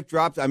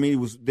 I mean,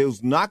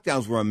 those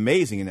knockdowns were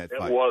amazing in that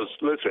fight. It was.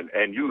 Listen,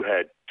 and you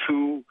had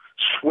two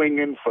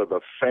swinging for the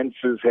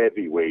fences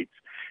heavyweights.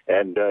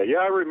 And,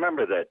 I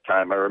remember that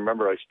time. I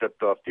remember I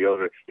stepped off the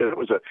elevator. That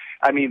was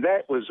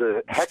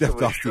a heck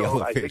of a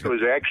show. I think it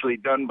was actually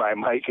done by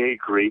Mike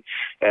Acree,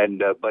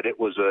 and but it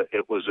was a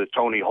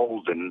Tony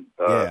Holden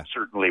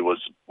certainly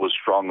was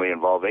strongly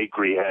involved.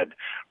 Acree had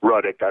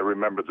Ruddock. I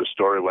remember the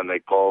story when they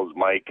called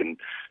Mike and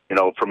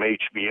from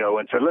HBO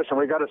and said, "Listen,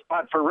 we got a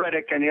spot for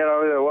Ruddock," and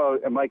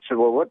and Mike said,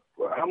 "Well,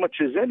 how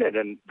much is in it?"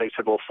 And they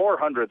said, "Well,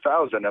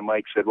 $400,000." And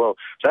Mike said, "Well,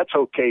 that's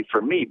okay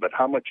for me, but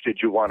how much did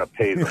you want to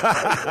pay them?"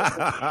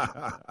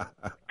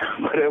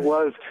 But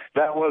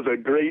that was a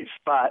great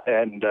spot,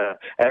 and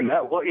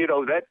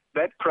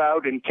that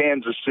crowd in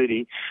Kansas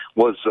City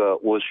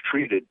was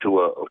treated to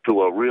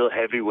a real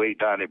heavyweight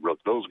Donnybrook.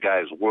 Those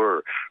guys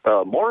were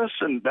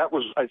Morrison. That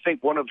was, I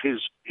think, one of his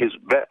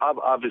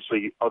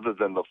obviously, other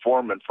than the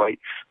Foreman fight,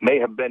 may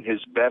have been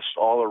his best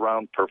all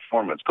around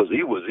performance, because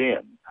he was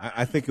in.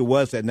 I think it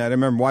was that night. I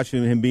remember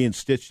watching him being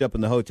stitched up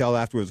in the hotel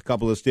afterwards. A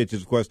couple of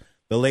stitches, of course.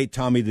 The late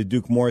Tommy the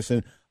Duke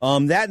Morrison.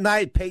 That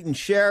night, Peyton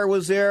Scher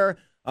was there.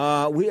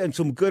 We had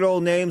some good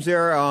old names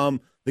there.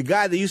 The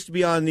guy that used to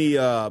be on the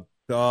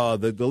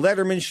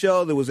Letterman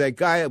show, there was that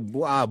guy.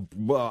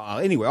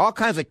 Anyway, all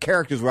kinds of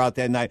characters were out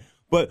that night.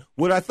 But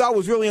what I thought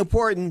was really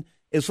important,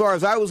 as far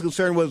as I was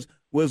concerned, was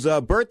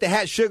Bert the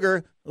Hat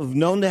Sugar,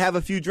 known to have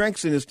a few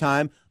drinks in his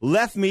time,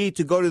 left me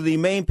to go to the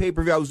main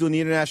pay-per-view. I was doing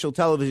the international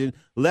television,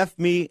 left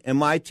me and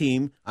my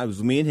team, I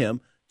was me and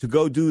him, to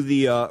go do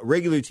the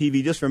regular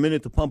TV just for a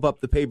minute to pump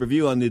up the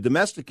pay-per-view on the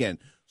domestic end.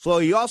 So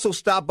he also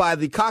stopped by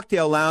the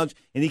cocktail lounge,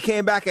 and he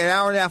came back an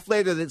hour and a half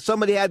later that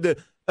somebody had to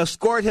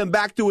escort him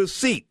back to his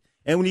seat.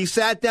 And when he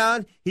sat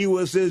down, he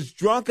was as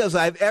drunk as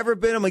I've ever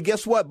been. And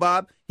guess what,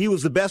 Bob? He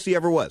was the best he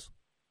ever was.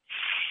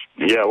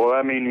 Yeah, well,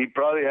 I mean, he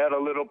probably had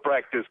a little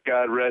practice,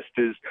 God rest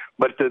his.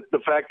 But the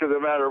fact of the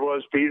matter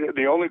was, Peter,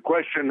 the only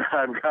question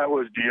I've got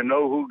was, do you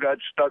know who got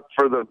stuck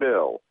for the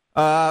bill?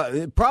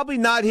 Probably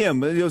not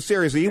him.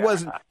 Seriously, he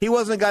wasn't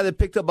a guy that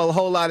picked up a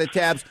whole lot of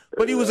tabs,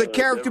 but he was a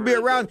character to be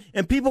around,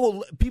 and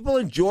people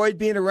enjoyed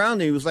being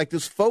around him. He was like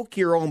this folk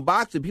hero in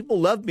boxing. People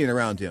loved being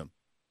around him.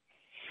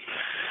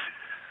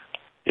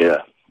 Yeah.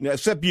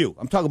 Except you.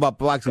 I'm talking about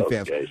boxing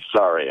fans. Okay,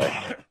 sorry.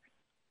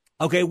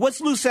 Okay, what's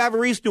Lou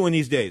Savarese doing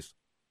these days?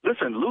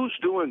 Listen, Lou's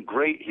doing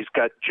great. He's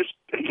got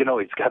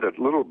he's got a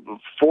little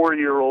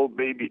 4-year-old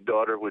baby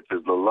daughter, which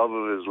is the love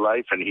of his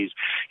life, and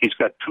he's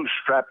got 2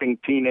 strapping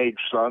teenage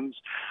sons,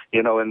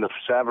 in the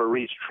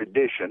Savarese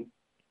tradition.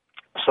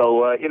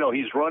 So,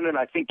 he's running,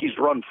 I think he's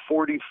run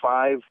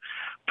 45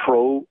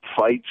 pro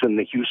fights in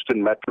the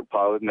Houston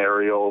metropolitan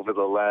area over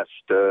the last,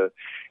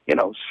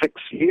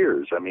 6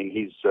 years. I mean,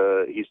 he's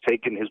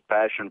taken his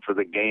passion for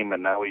the game,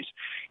 and now he's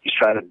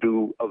trying to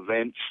do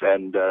events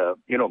and,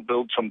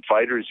 build some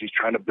fighters. He's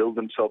trying to build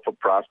himself a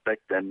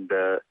prospect, and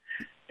I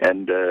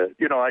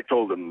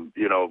told him,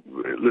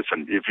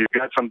 listen, if you've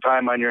got some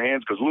time on your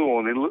hands, because Lou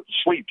only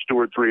sleeps 2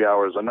 or 3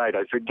 hours a night,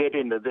 I said, get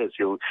into this.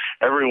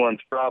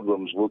 Everyone's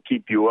problems will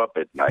keep you up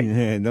at night.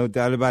 Yeah, no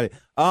doubt about it.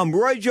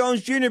 Roy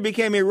Jones Jr.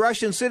 became a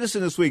Russian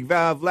citizen this week.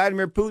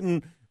 Vladimir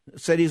Putin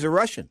said he's a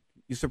Russian.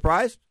 You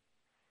surprised?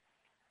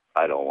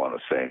 I don't want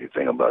to say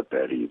anything about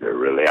that either,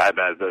 really. I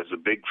was a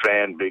big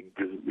fan, big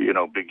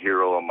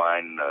hero of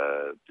mine.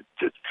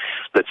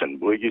 Listen,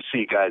 when you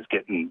see guys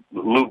getting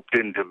looped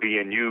into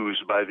being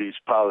used by these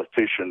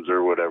politicians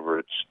or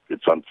whatever,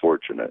 it's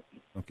unfortunate.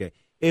 Okay.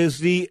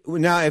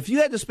 Now, if you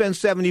had to spend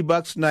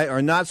 $70 tonight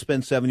or not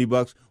spend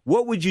 $70,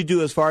 what would you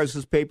do as far as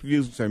this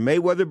pay-per-view is concerned?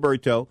 Mayweather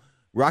Berto,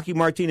 Rocky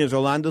Martinez,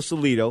 Orlando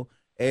Salido,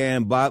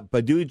 and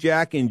Badu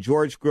Jack and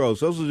George Groves.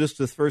 Those are just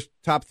the first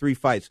top 3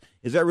 fights.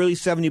 Is that really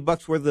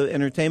 $70 worth of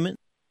entertainment?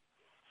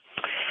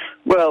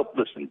 Well,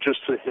 listen, just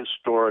the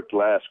historic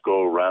last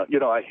go around.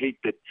 I hate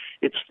that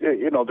it's,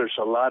 there's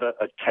a lot of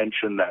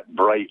attention, that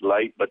bright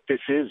light, but this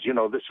is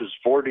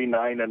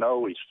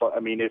 49-0.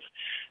 If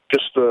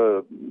just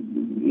the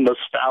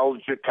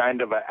nostalgia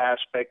kind of an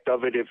aspect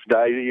of it,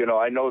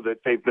 I know that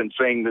they've been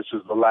saying this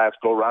is the last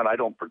go around. I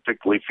don't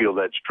particularly feel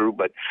that's true,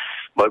 but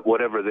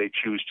whatever they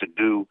choose to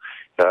do,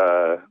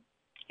 I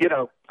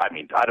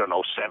don't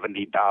know,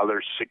 $70,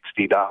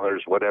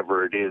 $60,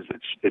 whatever it is.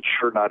 It's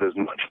sure not as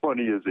much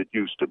money as it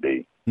used to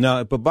be.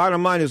 No, but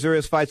bottom line is there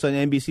is fights on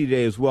NBC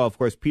today as well. Of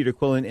course, Peter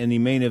Quillen in the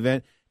main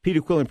event. Peter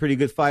Quillen, pretty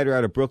good fighter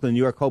out of Brooklyn, New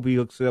York. Hope he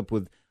hooks it up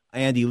with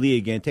Andy Lee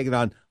again, taking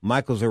on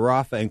Michael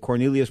Zarafa and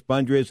Cornelius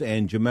Bundres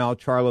and Jamal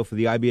Charlo for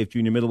the IBF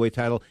Junior Middleweight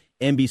title.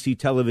 NBC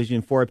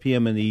television, 4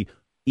 p.m. in the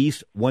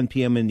East, 1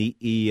 p.m. in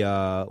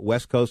the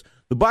West Coast.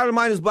 The bottom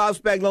line is, Bob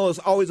Spagnuolo, it's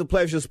always a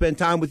pleasure to spend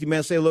time with you,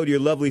 man. Say hello to your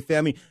lovely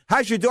family.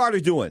 How's your daughter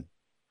doing?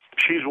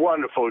 She's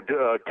wonderful,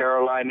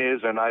 Caroline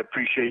is, and I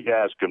appreciate you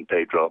asking,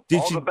 Pedro.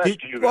 All the best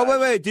to you guys.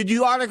 Wait. Did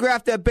you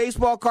autograph that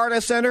baseball card I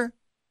sent her?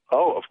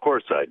 Oh, of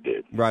course I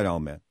did. Right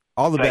on, man.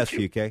 All the best to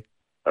you, okay?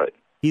 All right.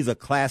 He's a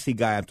classy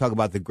guy. I'm talking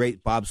about the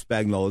great Bob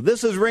Spagnuolo.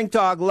 This is Ring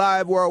Talk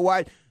Live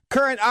Worldwide.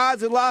 Current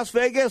odds in Las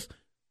Vegas.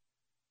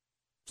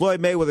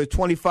 Floyd Mayweather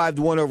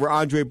 25-1 over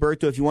Andre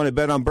Berto. If you want to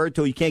bet on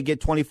Berto, you can't get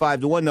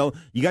 25-1 though.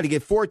 You got to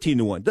get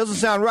 14-1. Doesn't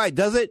sound right,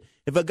 does it?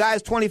 If a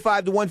guy's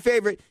 25-1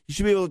 favorite, you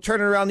should be able to turn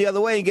it around the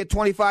other way and get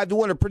 25-1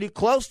 or pretty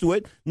close to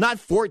it, not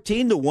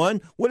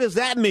 14-1. What does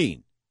that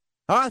mean?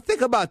 Huh? Think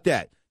about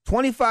that.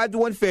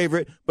 25-1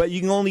 favorite, but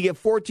you can only get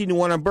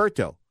 14-1 on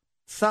Berto.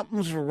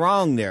 Something's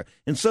wrong there.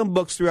 And some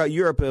books throughout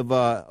Europe have,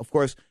 of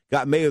course,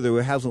 got Mayweather, who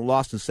hasn't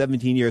lost in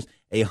 17 years,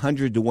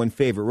 100-1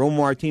 favorite. Romo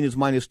Martinez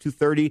minus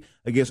 230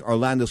 against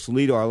Orlando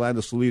Salido.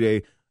 Orlando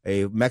Salido,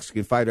 a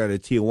Mexican fighter out of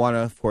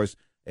Tijuana, of course,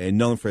 and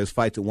known for his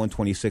fights at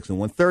 126 and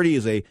 130,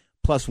 is a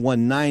plus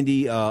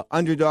 190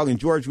 underdog. And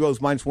George Groves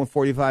minus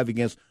 145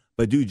 against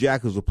Badu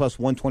Jack, who's a plus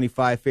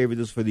 125 favorite.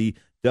 This is for the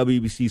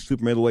WBC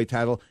super middleweight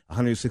title,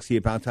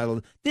 168-pound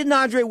title. Didn't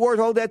Andre Ward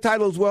hold that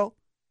title as well?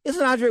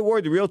 Isn't Andre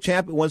Ward the real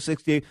champ at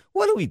 168?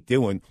 What are we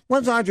doing?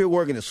 When's Andre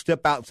Ward going to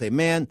step out and say,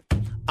 man,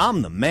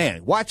 I'm the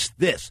man. Watch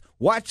this.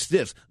 Watch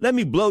this. Let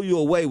me blow you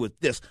away with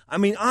this. I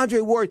mean,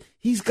 Andre Ward,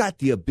 he's got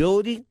the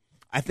ability.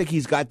 I think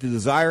he's got the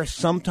desire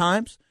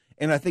sometimes.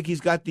 And I think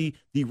he's got the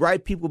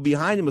right people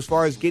behind him as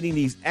far as getting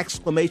these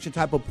exclamation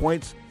type of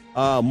points,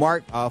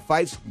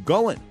 fights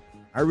going.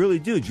 I really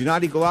do.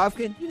 Gennady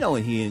Golovkin,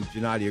 and he and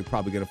Gennady are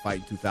probably going to fight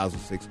in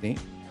 2016.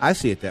 I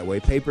see it that way.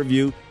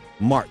 Pay-per-view,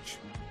 March.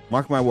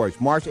 Mark my words,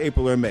 March,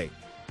 April, or May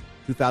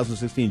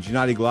 2016.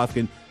 Gennady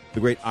Golovkin, the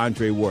great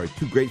Andre Ward.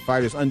 Two great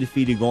fighters,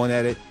 undefeated, going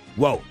at it.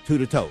 Whoa,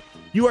 toe-to-toe.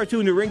 You are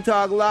tuned to Ring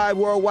Talk Live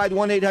Worldwide,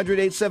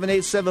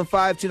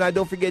 1-800-878-7529.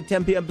 Don't forget,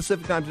 10 p.m.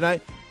 Pacific time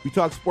tonight. We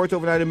talk sports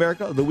overnight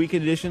America, the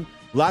weekend edition.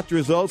 Lots of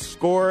results,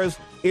 scores,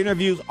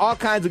 interviews, all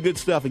kinds of good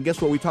stuff. And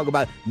guess what? We talk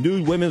about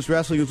new women's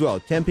wrestling as well.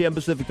 10 p.m.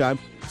 Pacific time,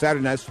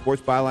 Saturday night,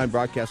 Sports Byline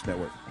Broadcast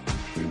Network.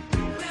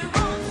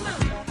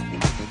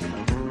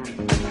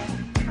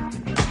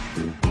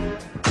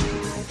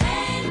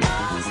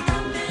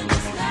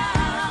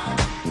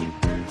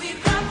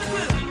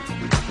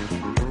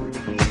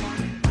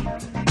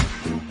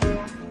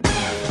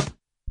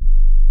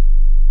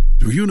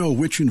 Do you know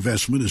which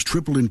investment has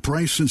tripled in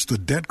price since the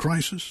debt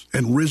crisis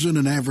and risen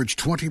an average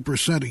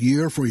 20% a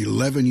year for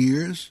 11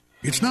 years?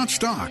 It's not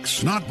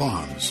stocks, not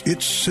bonds,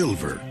 it's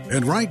silver.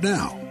 And right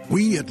now,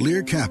 we at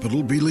Lear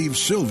Capital believe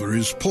silver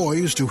is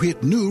poised to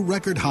hit new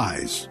record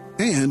highs.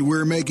 And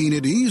we're making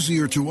it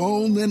easier to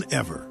own than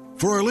ever.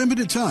 For a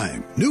limited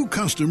time, new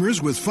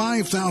customers with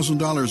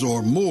 $5,000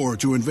 or more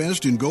to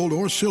invest in gold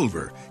or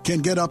silver can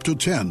get up to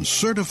 10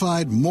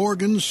 certified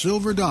Morgan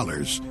silver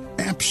dollars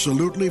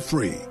absolutely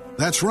free.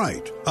 That's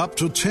right, up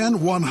to 10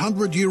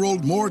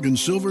 100-year-old Morgan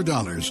silver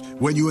dollars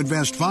when you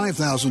invest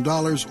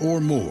 $5,000 or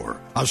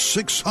more. A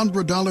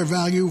 $600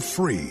 value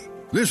free.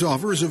 This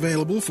offer is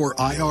available for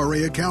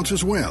IRA accounts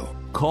as well.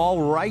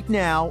 Call right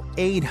now,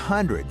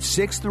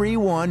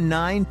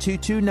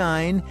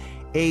 800-631-9229,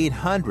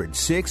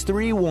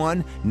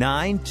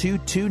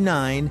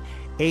 800-631-9229,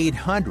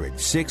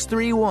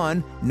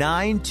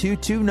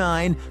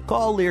 800-631-9229.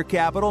 Call Lear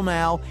Capital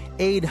now,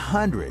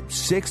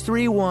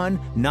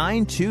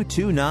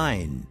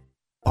 800-631-9229.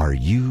 Are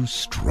you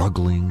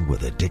struggling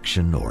with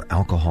addiction or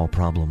alcohol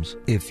problems?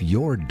 If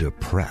you're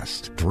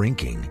depressed,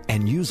 drinking,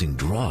 and using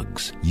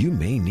drugs, you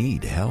may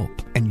need help,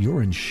 and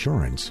your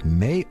insurance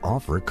may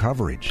offer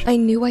coverage. I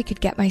knew I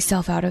could get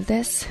myself out of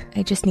this.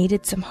 I just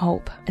needed some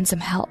hope and some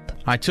help.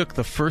 I took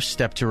the first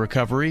step to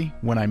recovery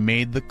when I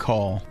made the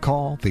call.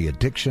 Call the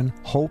Addiction,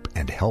 Hope,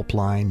 and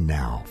Helpline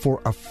now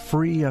for a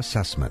free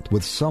assessment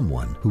with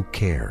someone who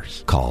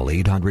cares. Call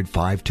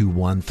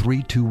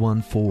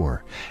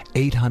 800-521-3214,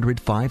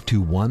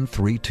 800-521-3214.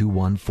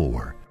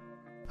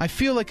 I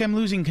feel like I'm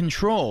losing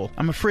control.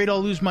 I'm afraid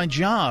I'll lose my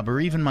job or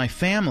even my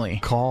family.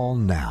 Call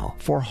now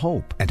for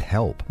hope and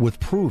help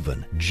with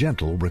proven,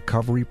 gentle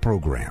recovery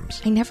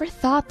programs. I never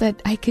thought that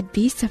I could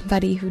be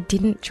somebody who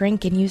didn't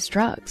drink and use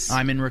drugs.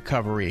 I'm in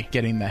recovery,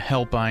 getting the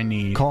help I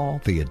need. Call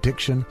the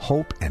Addiction,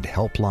 Hope, and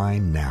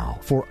Helpline now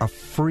for a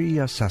free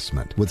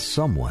assessment with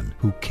someone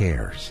who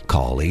cares.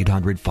 Call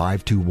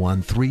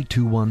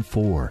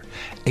 800-521-3214,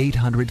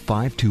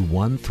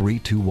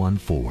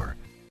 800-521-3214.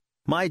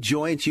 My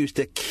joints used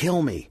to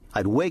kill me.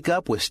 I'd wake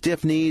up with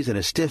stiff knees and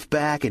a stiff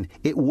back, and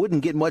it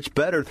wouldn't get much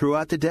better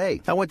throughout the day.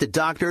 I went to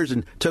doctors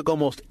and took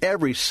almost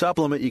every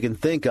supplement you can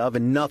think of,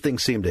 and nothing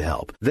seemed to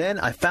help. Then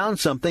I found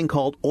something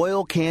called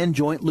Oil Can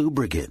Joint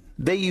Lubricant.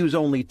 They use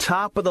only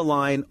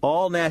top-of-the-line,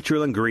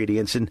 all-natural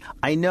ingredients, and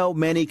I know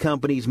many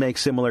companies make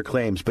similar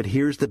claims, but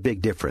here's the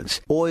big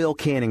difference. Oil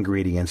Can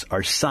ingredients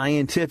are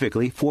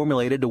scientifically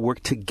formulated to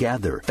work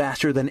together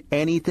faster than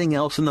anything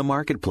else in the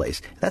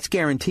marketplace. That's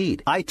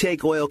guaranteed. I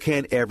take Oil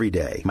Can every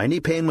day. My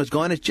knee pain was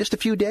gone in just a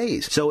few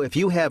days. So if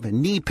you have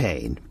knee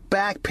pain,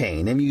 back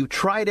pain, and you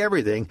tried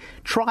everything,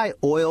 try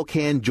Oil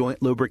Can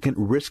Joint Lubricant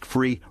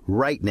risk-free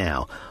right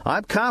now.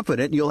 I'm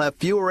confident you'll have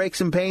fewer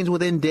aches and pains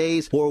within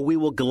days, or we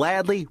will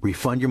gladly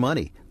refund your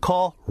money.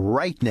 Call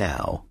right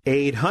now.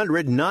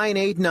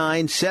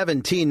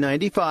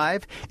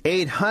 800-989-1795,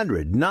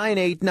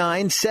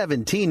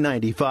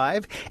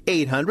 800-989-1795,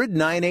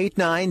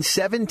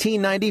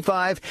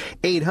 800-989-1795,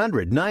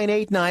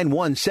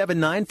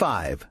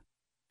 800-989-1795.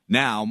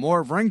 Now,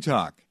 more of Ring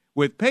Talk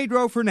with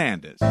Pedro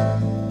Fernandez.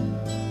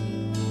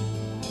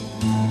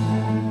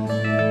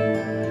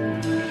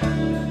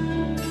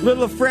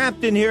 Little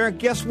Frampton here.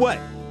 Guess what?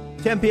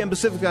 10 p.m.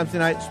 Pacific time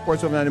tonight,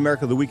 Sports Overnight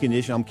America, the weekend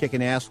edition. I'm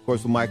kicking ass, of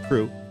course, with my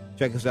crew.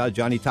 Check us out,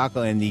 Johnny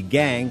Taco and the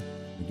gang.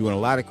 We're doing a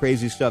lot of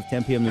crazy stuff,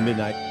 10 p.m. to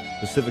midnight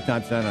Pacific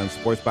time tonight on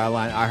Sports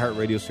Byline,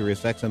 iHeartRadio,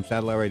 Sirius XM,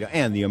 Satellite Radio,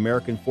 and the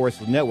American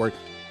Forces Network.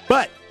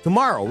 But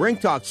tomorrow, Ring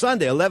Talk,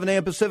 Sunday, 11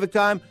 a.m. Pacific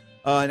time,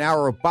 an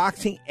hour of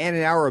boxing and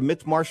an hour of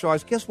mixed martial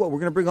arts. Guess what? We're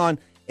going to bring on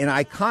an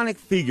iconic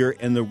figure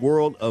in the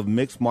world of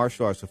mixed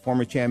martial arts. A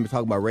former champion,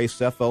 talking about Ray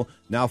Sefo,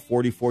 now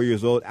 44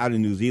 years old, out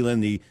in New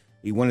Zealand,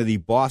 one of the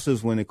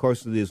bosses when, of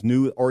course, of this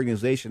new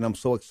organization I'm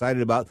so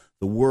excited about,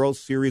 the World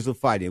Series of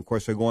Fighting. Of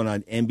course, they're going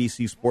on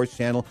NBC Sports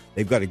Channel.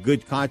 They've got a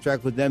good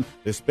contract with them.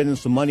 They're spending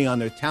some money on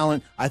their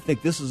talent. I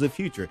think this is the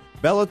future.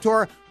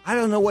 Bellator, I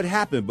don't know what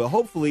happened, but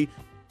hopefully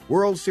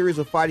World Series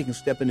of Fighting can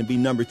step in and be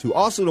number 2.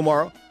 Also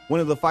tomorrow, one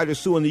of the fighters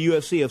suing the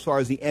UFC as far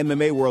as the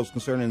MMA world is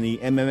concerned in the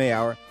MMA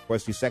hour. Of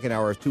course, the second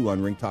hour is 2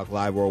 on Ring Talk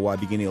Live Worldwide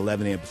beginning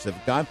 11 a.m.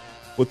 Pacific time.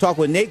 We'll talk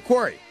with Nate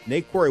Quarry.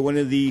 Nate Quarry, one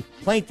of the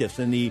plaintiffs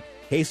in the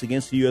case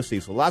against the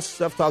UFC. So lots of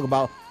stuff to talk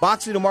about.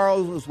 Boxing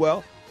tomorrow as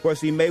well. Of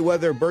course, the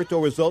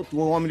Mayweather-Berto result. Do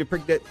you want me to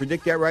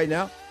predict that right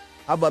now?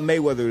 How about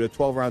Mayweather with a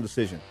 12-round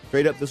decision?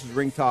 Straight up, this is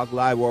Ring Talk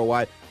Live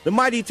Worldwide. The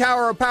mighty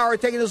Tower of Power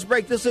taking this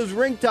break. This is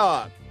Ring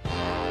Talk.